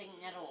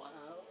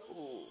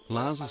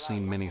 Lars has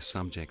seen many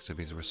subjects of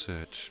his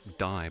research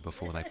die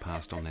before they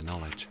passed on their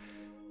knowledge,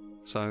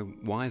 so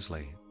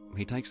wisely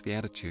he takes the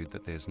attitude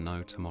that there's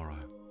no tomorrow.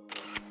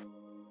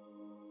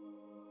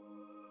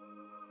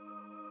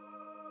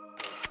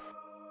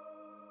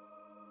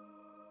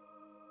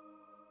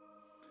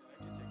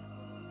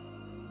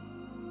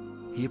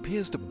 He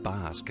appears to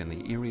bask in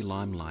the eerie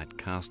limelight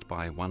cast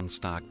by one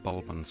stark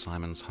bulb on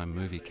Simon's home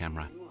movie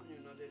camera,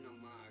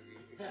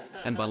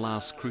 and by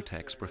Lars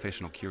Krutek's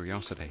professional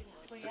curiosity.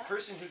 The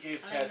person who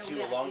gave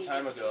tattoo a long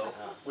time ago,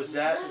 was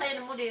that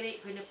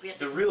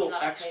the real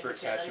expert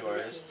tattoo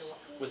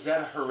artist? Was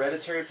that a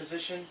hereditary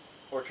position,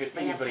 or could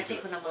anybody do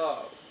it?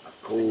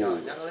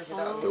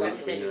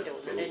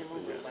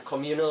 It's a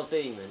communal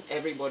thing, man.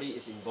 Everybody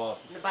is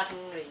involved.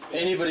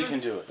 Anybody can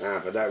do it.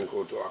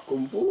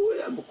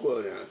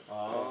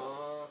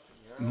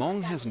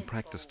 Mong hasn't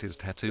practiced his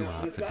tattoo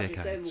art for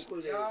decades,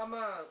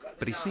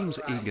 but he seems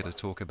eager to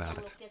talk about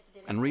it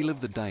and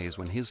relive the days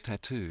when his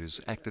tattoos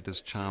acted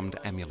as charmed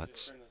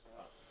amulets.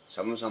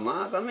 Like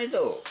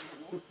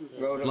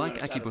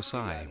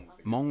Akibosai,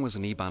 Mong was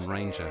an Iban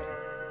ranger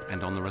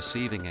and on the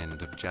receiving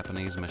end of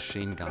Japanese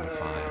machine gun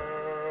fire.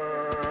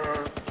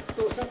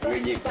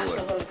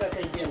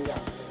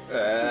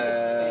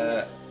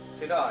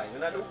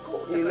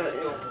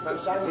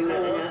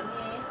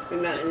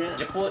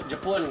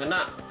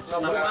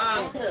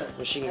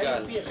 Machine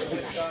gun.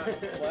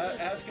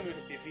 Ask him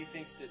if he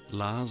thinks that...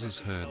 Lars has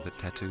heard that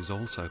tattoos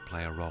also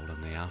play a role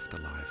in the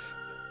afterlife.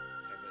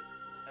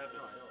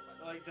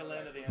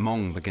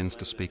 Mong begins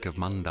to speak of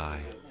Mandai,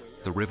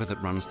 the river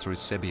that runs through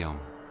Sebion,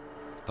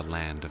 the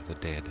land of the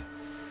dead.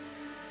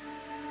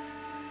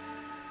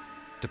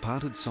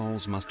 Departed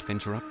souls must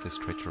venture up this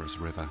treacherous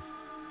river,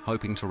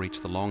 hoping to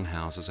reach the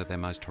longhouses of their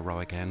most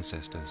heroic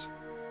ancestors.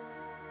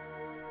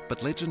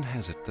 But legend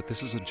has it that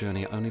this is a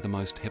journey only the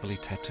most heavily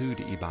tattooed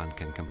Iban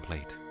can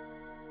complete.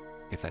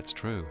 If that's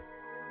true,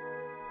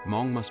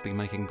 Mong must be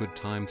making good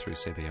time through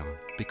Sebion,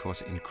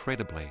 because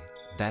incredibly,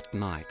 that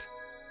night,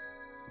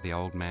 the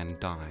old man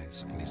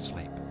dies in his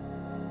sleep.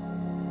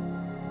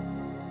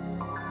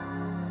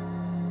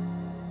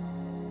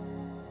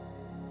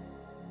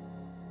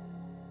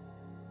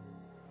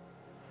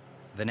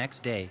 The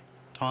next day,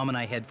 Tom and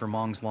I head for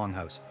Mong's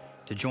longhouse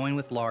to join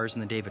with Lars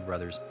and the David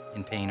brothers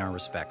in paying our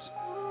respects.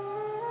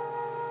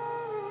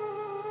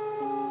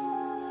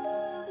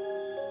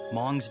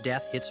 Mong's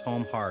death hits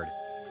home hard.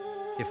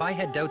 If I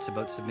had doubts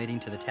about submitting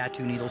to the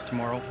tattoo needles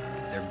tomorrow,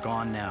 they're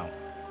gone now.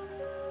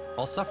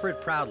 I'll suffer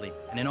it proudly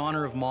and in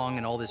honor of Mong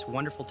and all this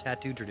wonderful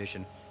tattoo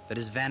tradition that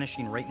is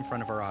vanishing right in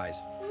front of our eyes.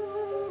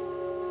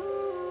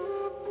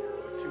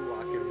 Too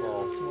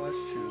involved.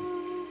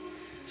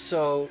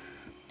 So,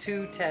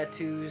 2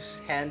 tattoos,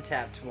 hand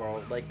tap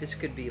tomorrow. Like, this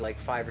could be like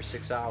 5 or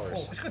 6 hours.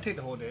 Oh, it's gonna take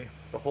the whole day.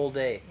 The whole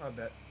day. I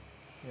bet.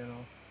 You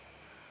know.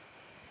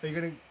 Are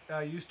you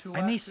gonna use 2?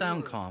 I may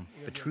sound calm,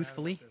 but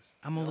truthfully,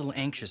 I'm a little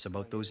anxious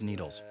about those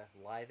needles.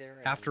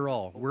 After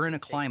all, we're in a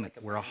climate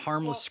where a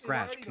harmless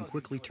scratch can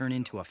quickly turn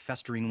into a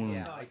festering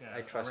wound. Yeah,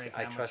 I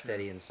trust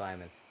Eddie and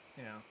Simon.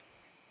 Yeah.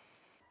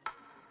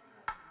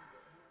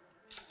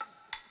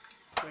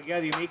 So I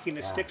gather you're making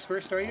the sticks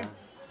first, are you?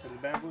 For the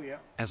bamboo, yeah.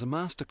 As a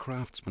master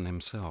craftsman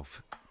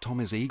himself, Tom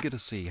is eager to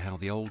see how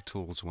the old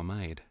tools were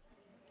made.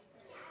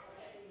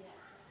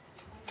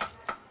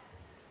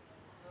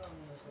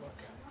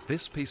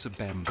 This piece of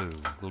bamboo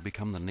will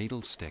become the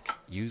needle stick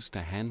used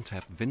to hand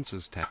tap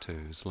Vince's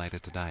tattoos later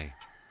today.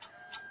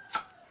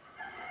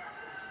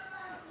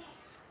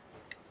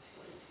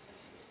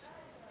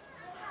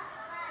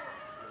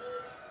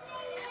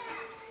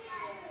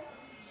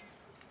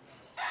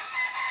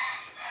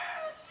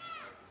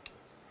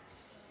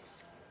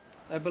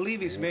 I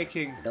believe he's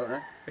making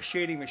a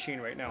shading machine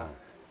right now.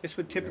 This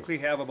would typically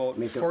have about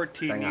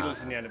 14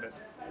 needles in the end of it.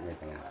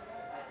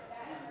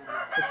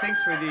 I think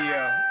for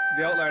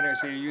the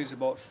outliners they use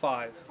about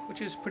 5, which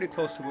is pretty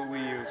close to what we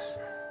use.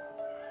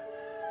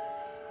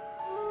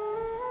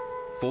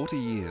 40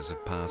 years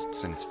have passed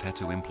since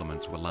tattoo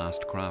implements were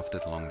last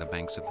crafted along the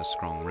banks of the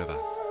Scrong River.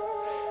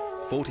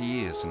 40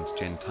 years since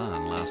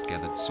Gentan last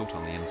gathered soot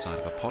on the inside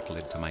of a pot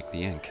lid to make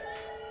the ink.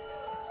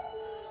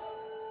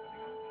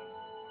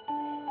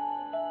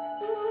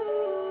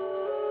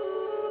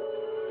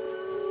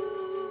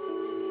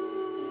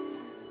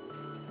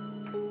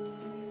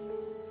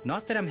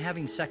 Not that I'm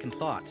having second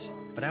thoughts,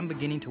 but I'm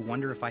beginning to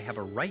wonder if I have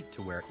a right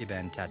to wear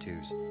Iban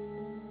tattoos.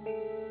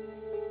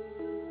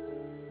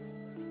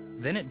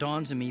 Then it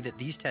dawns on me that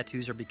these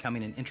tattoos are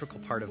becoming an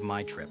integral part of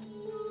my trip.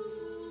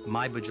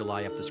 My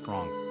Bujulai up the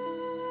Scrong.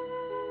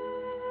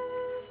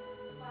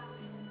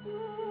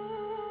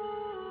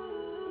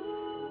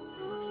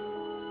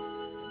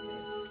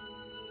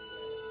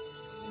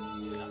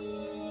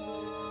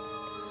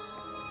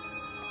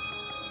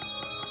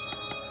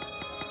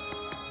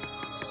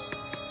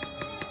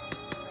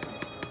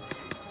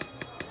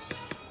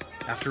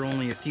 After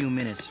only a few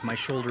minutes, my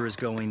shoulder is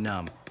going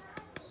numb,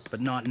 but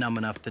not numb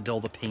enough to dull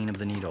the pain of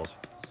the needles.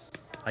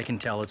 I can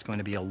tell it's going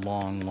to be a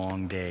long,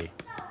 long day.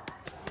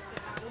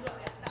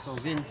 So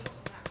Vince,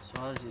 so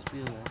how does it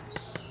feel, man?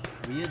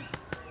 Weird?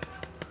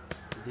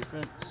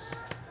 Different?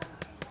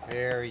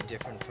 Very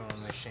different from a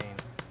machine.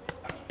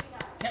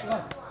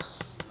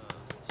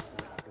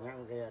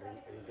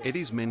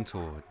 Eddie's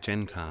mentor,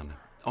 Jentan,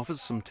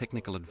 offers some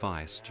technical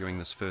advice during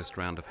this first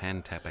round of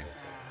hand tapping.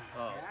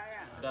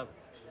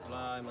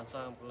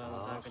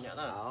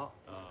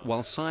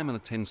 While Simon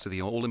attends to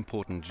the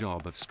all-important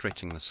job of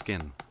stretching the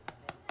skin.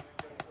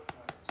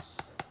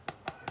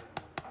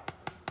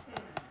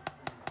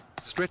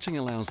 Stretching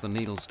allows the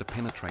needles to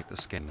penetrate the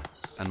skin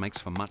and makes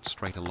for much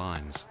straighter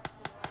lines.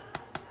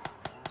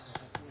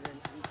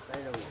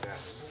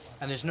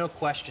 And there's no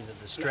question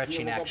that the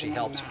stretching actually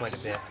helps quite a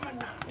bit.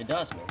 It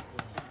does, man.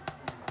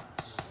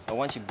 But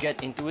once you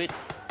get into it,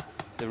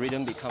 the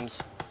rhythm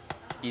becomes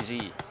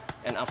easy.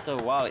 And after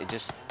a while,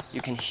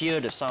 you can hear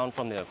the sound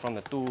from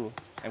the tool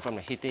and from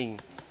the hitting.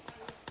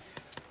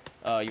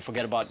 You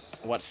forget about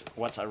what's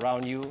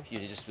around you.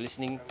 You're just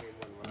listening.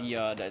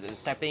 The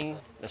tapping,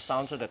 the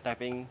sounds of the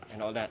tapping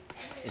and all that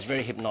is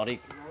very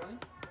hypnotic.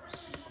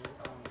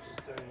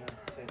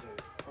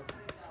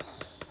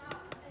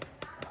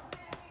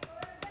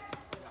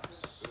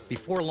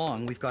 Before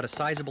long, we've got a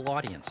sizable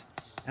audience,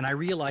 and I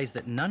realize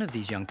that none of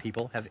these young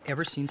people have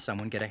ever seen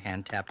someone get a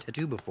hand-tap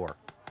tattoo before.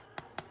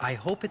 I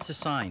hope it's a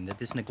sign that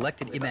this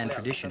neglected Iban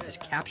tradition is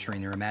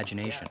capturing their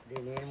imagination.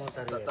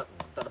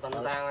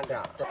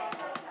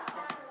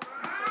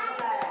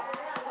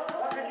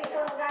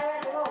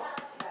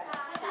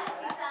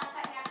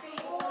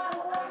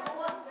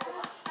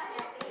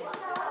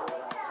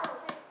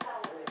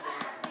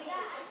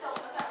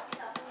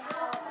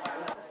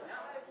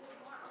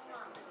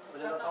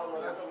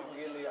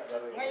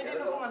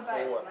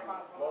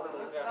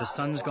 The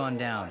sun's gone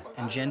down,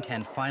 and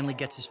Jentan finally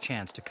gets his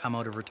chance to come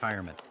out of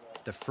retirement,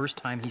 the first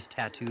time he's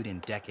tattooed in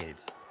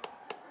decades.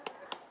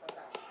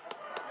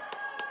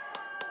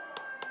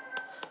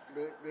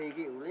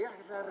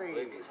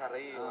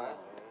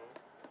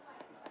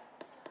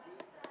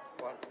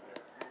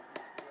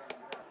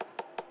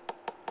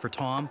 For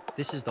Tom,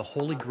 this is the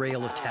holy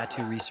grail of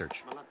tattoo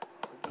research,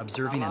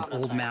 observing an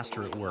old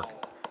master at work.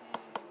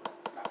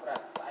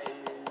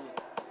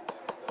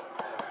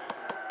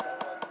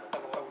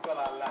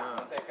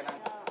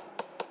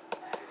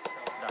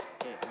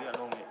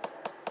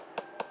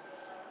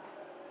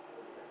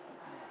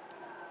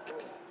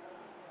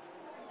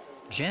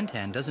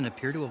 Jentan doesn't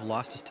appear to have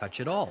lost his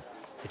touch at all.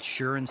 It's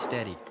sure and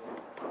steady.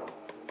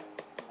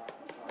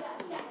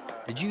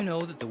 Did you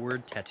know that the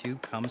word tattoo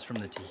comes from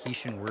the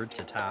Tahitian word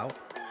tatau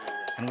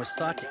and was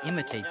thought to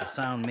imitate the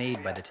sound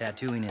made by the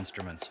tattooing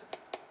instruments?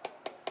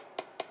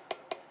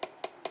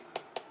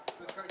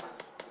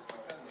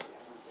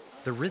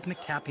 The rhythmic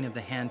tapping of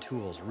the hand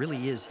tools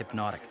really is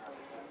hypnotic.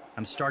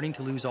 I'm starting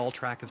to lose all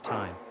track of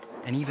time,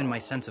 and even my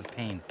sense of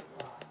pain.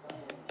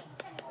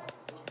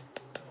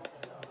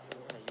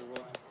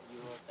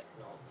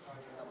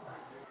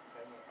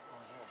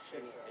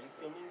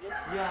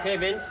 Okay,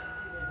 Vince.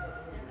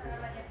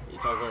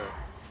 It's over.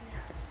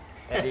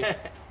 Eddie,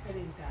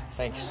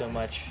 thank you so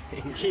much.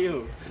 Thank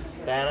you.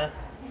 Dana?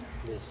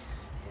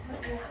 Yes.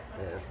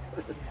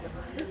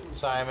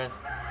 Simon?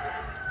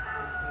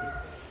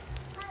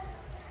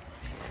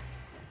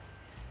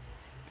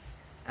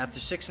 After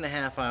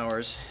 6.5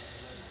 hours,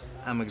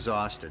 I'm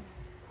exhausted.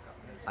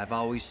 I've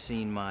always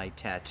seen my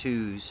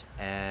tattoos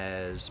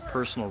as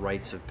personal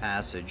rites of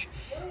passage,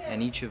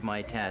 and each of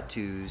my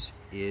tattoos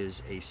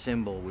is a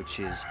symbol which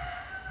is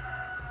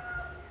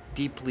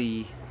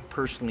deeply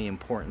personally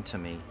important to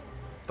me,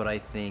 but I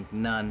think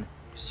none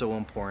so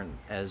important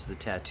as the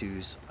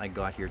tattoos I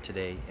got here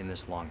today in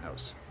this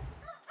longhouse.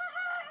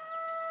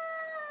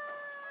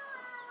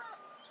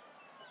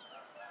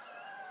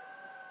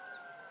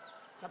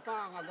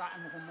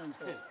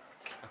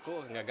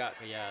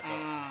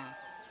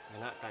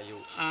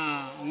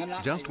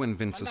 Just when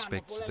Vince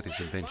suspects that his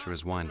adventure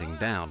is winding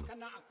down,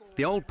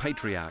 the old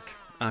patriarch,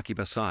 Aki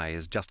Basai,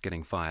 is just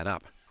getting fired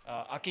up.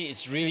 Aki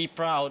is really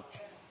proud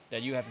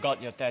that you have got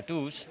your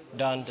tattoos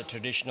done the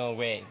traditional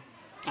way.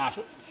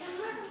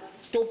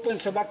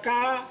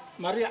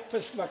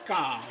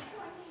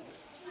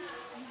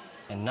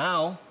 And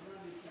now,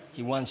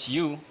 he wants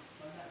you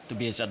to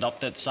be his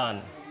adopted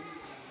son.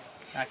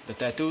 The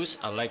tattoos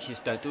are like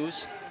his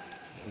tattoos,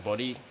 the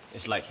body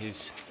is like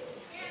his.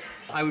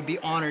 I would be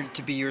honored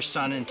to be your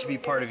son and to be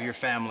part of your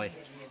family.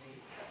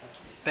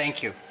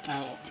 Thank you.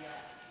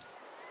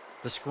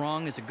 The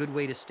scrong is a good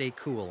way to stay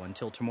cool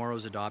until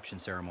tomorrow's adoption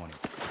ceremony,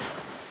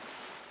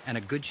 and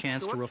a good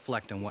chance to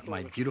reflect on what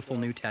my beautiful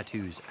new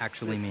tattoos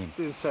actually mean.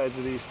 The sides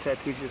of these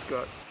tattoos just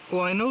got.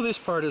 Well, I know this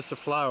part is the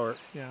flower.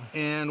 Yeah.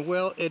 And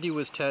while Eddie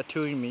was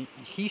tattooing me,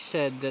 he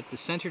said that the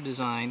center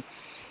design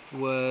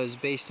was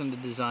based on the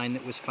design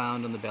that was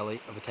found on the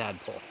belly of a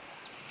tadpole.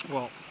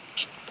 Well,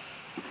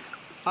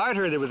 I'd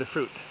heard they were the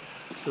fruit.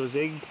 Those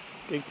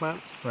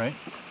eggplants. Right.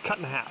 Cut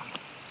in half.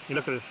 You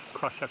look at this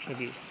cross-section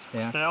view.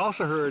 Yeah. And I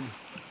also heard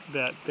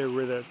that there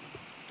were the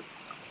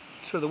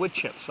sort of the wood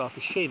chips off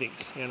his shavings,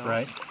 you know.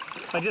 Right.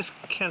 I just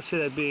can't see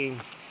that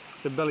being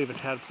the belly of a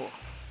tadpole.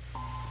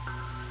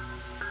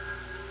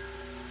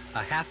 A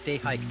half-day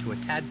hike to a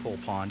tadpole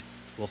pond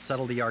will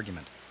settle the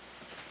argument.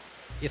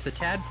 If the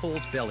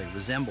tadpole's belly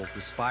resembles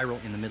the spiral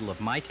in the middle of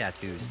my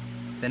tattoos,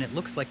 then it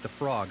looks like the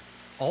frog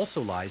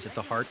also lies at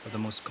the heart of the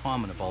most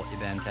common of all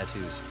Iban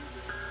tattoos.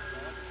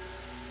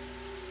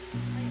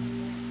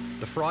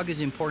 The frog is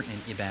important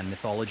in Iban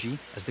mythology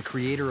as the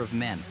creator of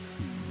men.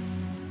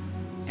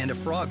 And a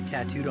frog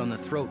tattooed on the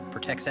throat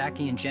protects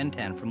Aki and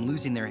Gentan from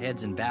losing their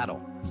heads in battle.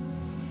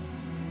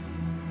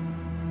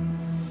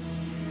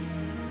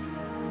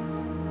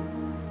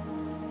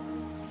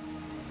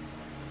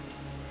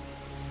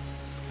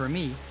 For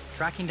me,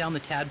 tracking down the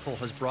tadpole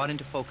has brought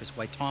into focus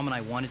why Tom and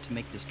I wanted to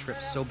make this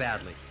trip so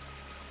badly.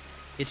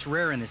 It's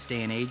rare in this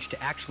day and age to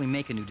actually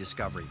make a new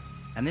discovery,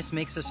 and this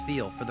makes us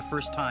feel, for the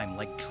first time,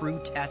 like true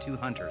tattoo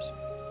hunters.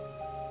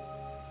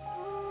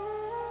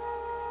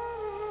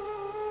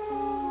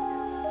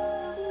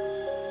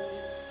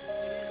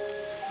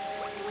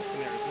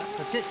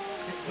 That's it.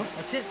 Oh,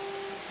 that's it.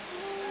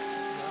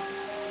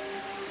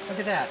 Look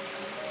at that.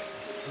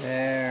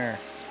 There.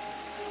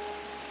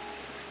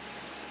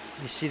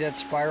 You see that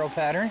spiral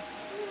pattern?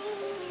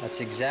 That's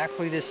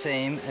exactly the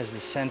same as the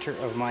center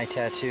of my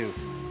tattoo.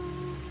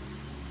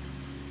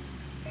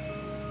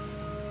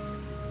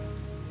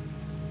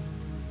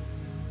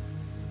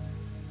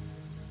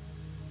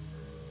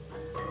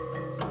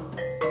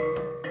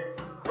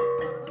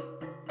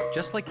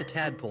 Just like the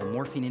tadpole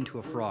morphing into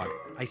a frog,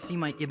 I see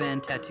my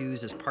Iban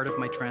tattoos as part of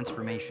my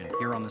transformation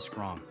here on the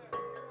scrong.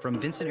 From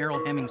Vincent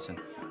Hemingson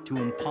to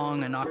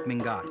Umpong Anak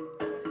Mingat.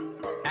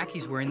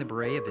 Aki's wearing the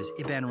beret of his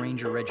Iban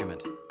Ranger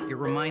Regiment. It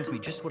reminds me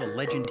just what a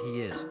legend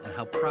he is and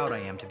how proud I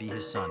am to be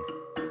his son.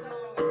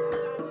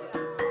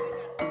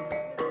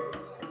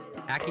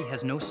 Aki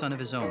has no son of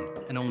his own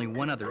and only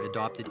one other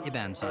adopted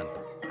Iban son.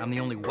 I'm the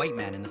only white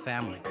man in the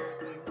family.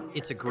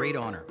 It's a great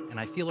honor and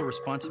I feel a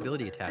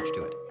responsibility attached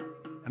to it.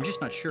 I'm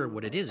just not sure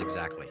what it is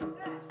exactly.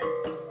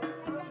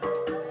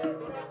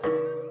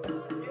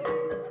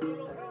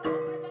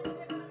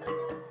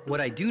 What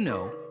I do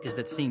know is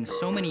that seeing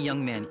so many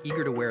young men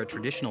eager to wear a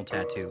traditional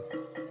tattoo,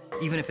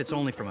 even if it's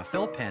only from a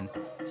felt pen,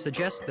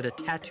 suggests that a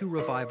tattoo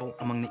revival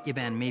among the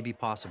Iban may be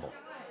possible.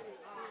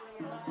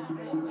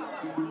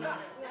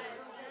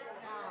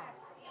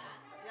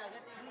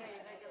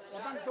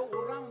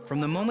 From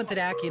the moment that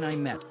Aki and I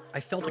met, I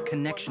felt a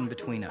connection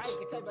between us.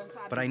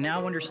 But I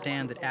now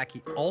understand that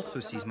Aki also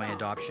sees my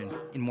adoption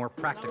in more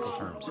practical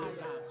terms.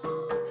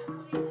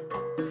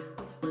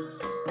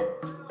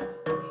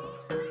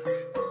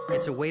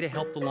 It's a way to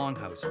help the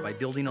Longhouse by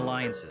building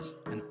alliances,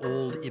 an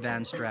old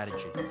Iban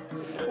strategy.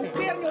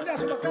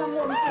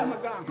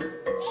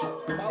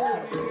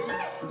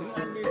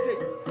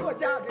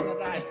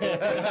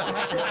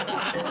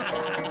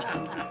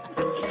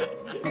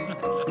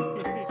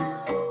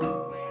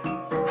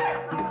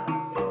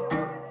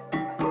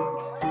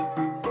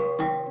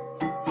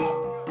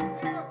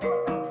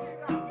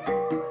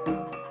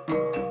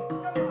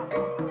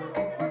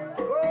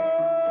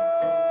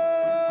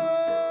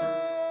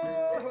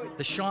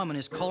 The shaman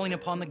is calling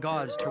upon the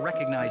gods to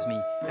recognize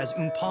me as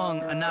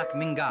Umpong Anak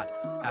Mingat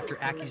after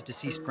Aki's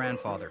deceased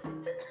grandfather.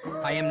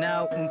 I am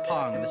now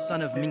Umpong, the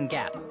son of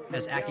Mingat,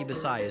 as Aki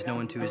Basai is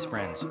known to his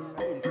friends. How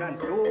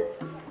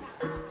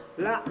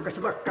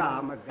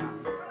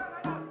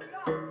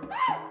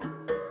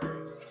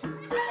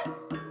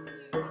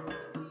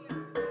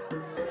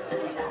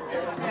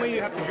many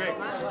you have to drink?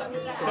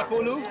 10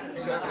 tuwa?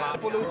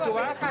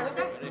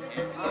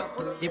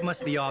 It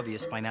must be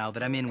obvious by now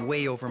that I'm in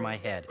way over my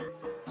head,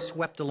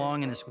 swept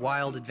along in this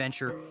wild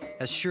adventure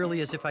as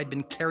surely as if I'd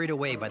been carried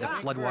away by the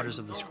floodwaters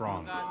of the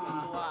Scrong.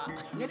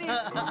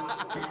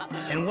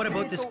 And what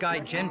about this guy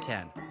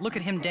Gentan? Look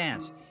at him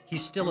dance.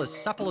 He's still as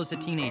supple as a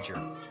teenager.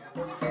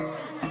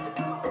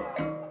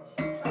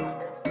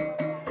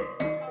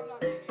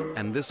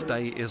 And this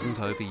day isn't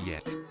over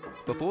yet.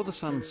 Before the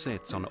sun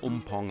sets on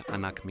Umpong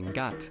Anak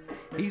Mingat,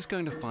 he's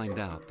going to find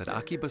out that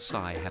Aki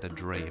Basai had a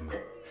dream,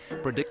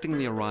 predicting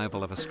the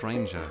arrival of a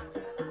stranger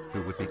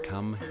who would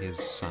become his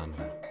son.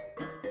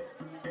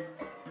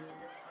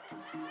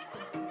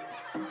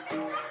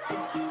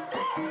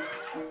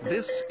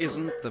 This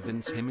isn't the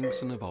Vince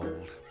Hemingson of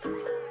old.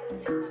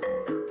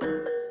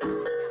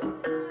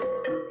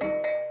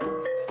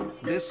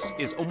 This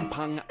is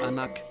Umpong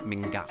Anak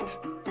Mingat.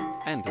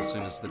 And as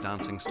soon as the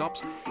dancing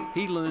stops,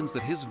 he learns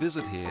that his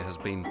visit here has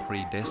been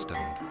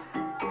predestined.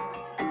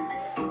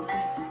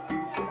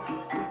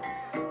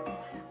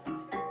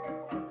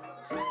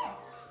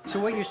 So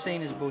what you're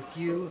saying is both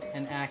you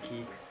and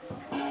Aki,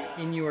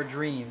 in your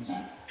dreams,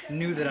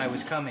 knew that I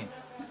was coming.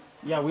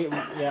 Yeah,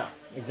 yeah,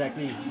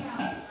 exactly.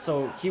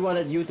 So he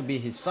wanted you to be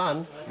his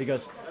son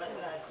because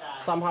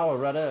somehow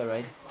or other,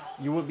 right,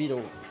 you would be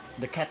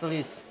the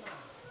catalyst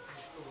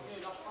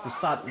to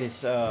start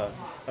this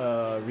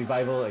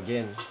revival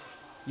again.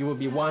 You will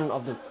be one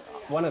of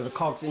the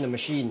cogs in the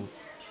machine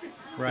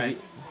Right.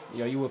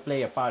 You will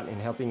play a part in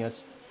helping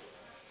us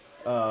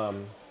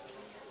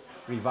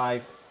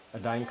revive a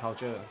dying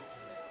culture.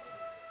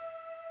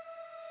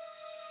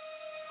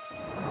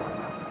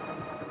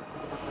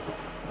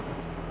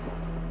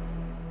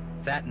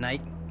 That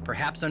night,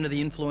 perhaps under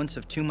the influence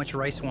of too much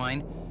rice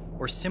wine,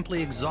 or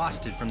simply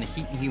exhausted from the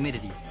heat and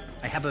humidity,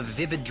 I have a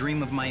vivid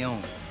dream of my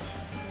own.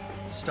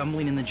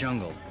 Stumbling in the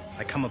jungle,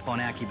 I come upon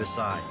Aki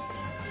beside.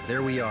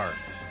 There we are,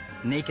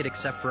 naked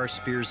except for our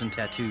spears and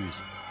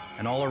tattoos,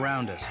 and all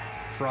around us,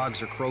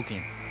 frogs are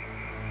croaking.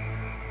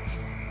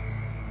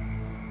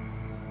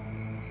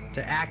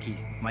 To Aki,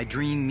 my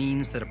dream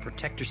means that a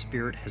protector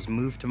spirit has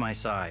moved to my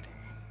side.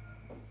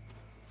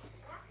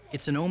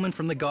 It's an omen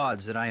from the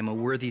gods that I am a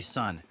worthy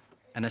son,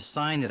 and a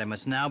sign that I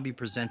must now be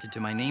presented to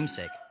my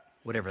namesake,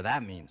 whatever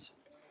that means.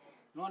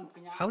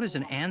 How does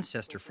an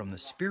ancestor from the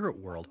spirit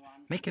world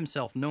make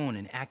himself known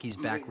in Aki's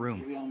back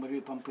room?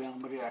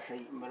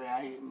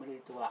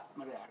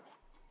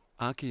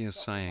 Aki is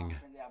saying,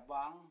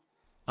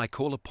 I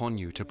call upon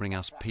you to bring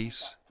us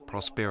peace,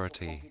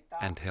 prosperity,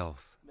 and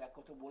health.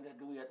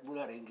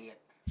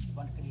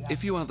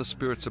 If you are the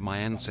spirits of my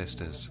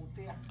ancestors,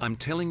 I'm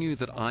telling you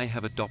that I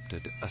have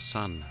adopted a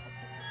son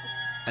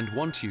and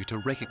want you to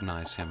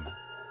recognize him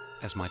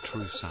as my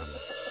true son.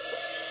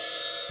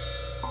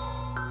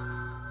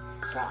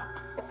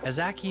 As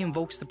Aki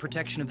invokes the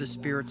protection of the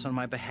spirits on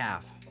my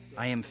behalf,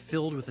 I am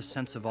filled with a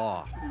sense of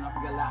awe.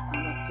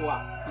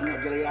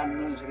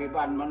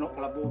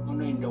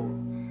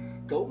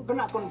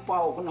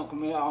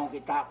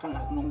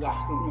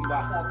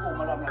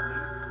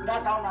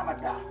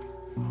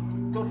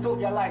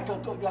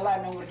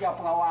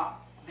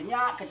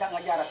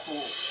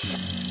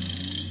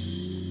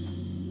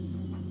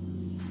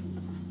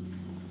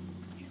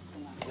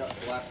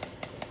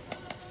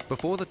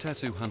 Before the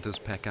tattoo hunters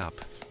pack up,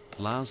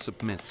 Lars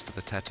submits to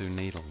the tattoo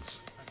needles.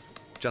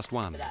 Just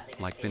one,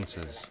 like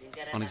Vince's,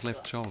 on his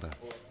left shoulder.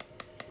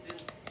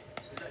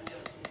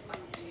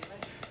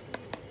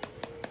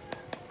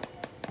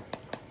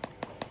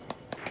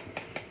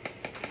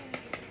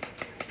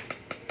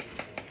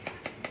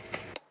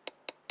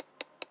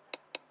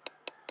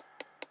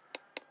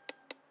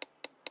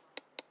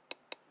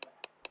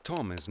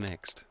 Tom is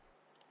next.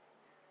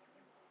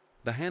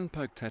 The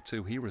hand-poke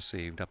tattoo he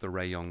received up the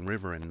Rayong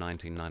River in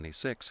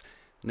 1996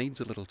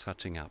 needs a little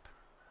touching up.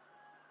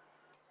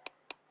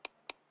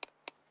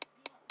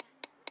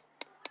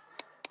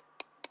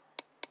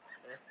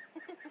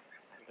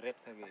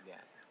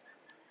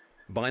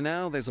 By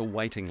now, there's a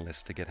waiting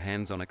list to get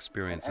hands-on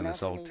experience in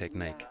this old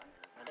technique.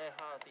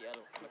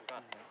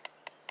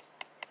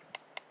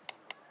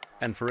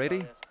 And for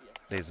Eddie,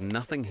 there's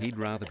nothing he'd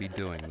rather be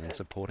doing than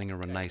supporting a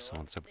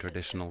renaissance of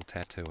traditional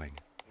tattooing.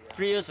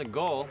 3 years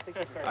ago,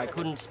 I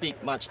couldn't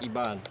speak much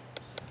Iban.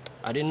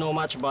 I didn't know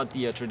much about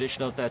the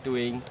traditional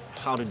tattooing,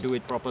 how to do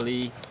it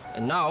properly,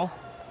 and now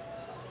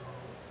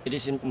it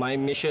is in my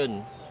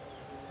mission,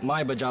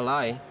 my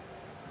bajalai,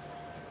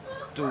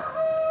 to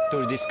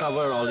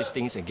discover all these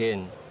things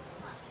again,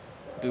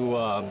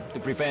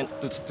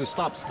 to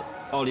stop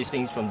all these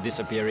things from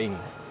disappearing,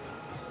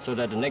 so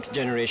that the next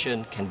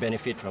generation can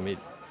benefit from it.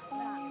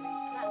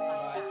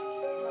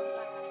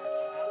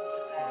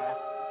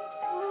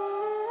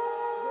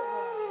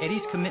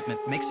 Eddie's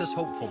commitment makes us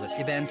hopeful that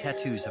Iban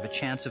tattoos have a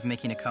chance of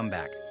making a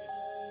comeback.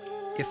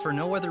 If for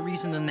no other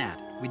reason than that,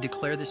 we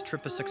declare this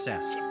trip a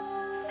success. So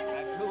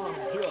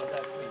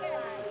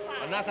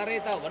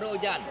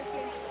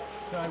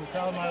I'm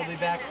telling him I'll be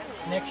back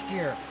next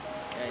year.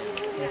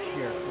 Next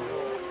year.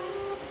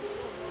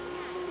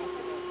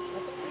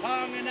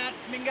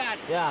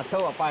 Yeah,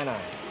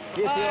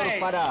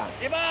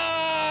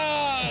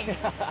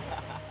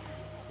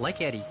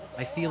 Like Eddie,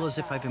 I feel as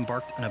if I've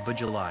embarked on a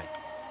bajalai,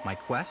 my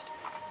quest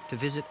to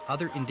visit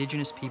other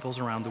indigenous peoples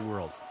around the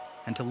world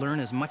and to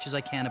learn as much as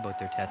I can about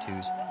their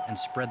tattoos and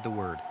spread the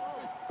word.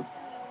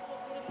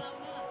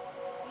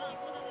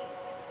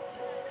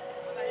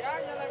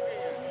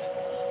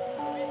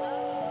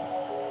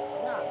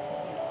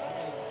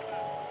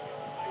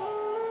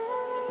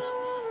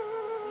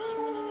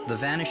 The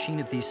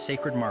vanishing of these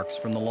sacred marks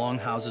from the long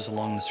houses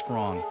along the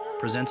Scrong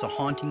presents a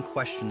haunting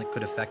question that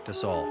could affect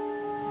us all.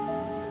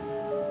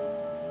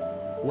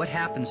 What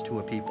happens to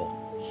a people,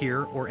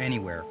 here or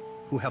anywhere,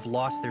 who have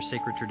lost their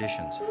sacred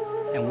traditions,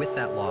 and with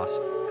that loss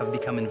have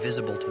become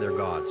invisible to their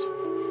gods?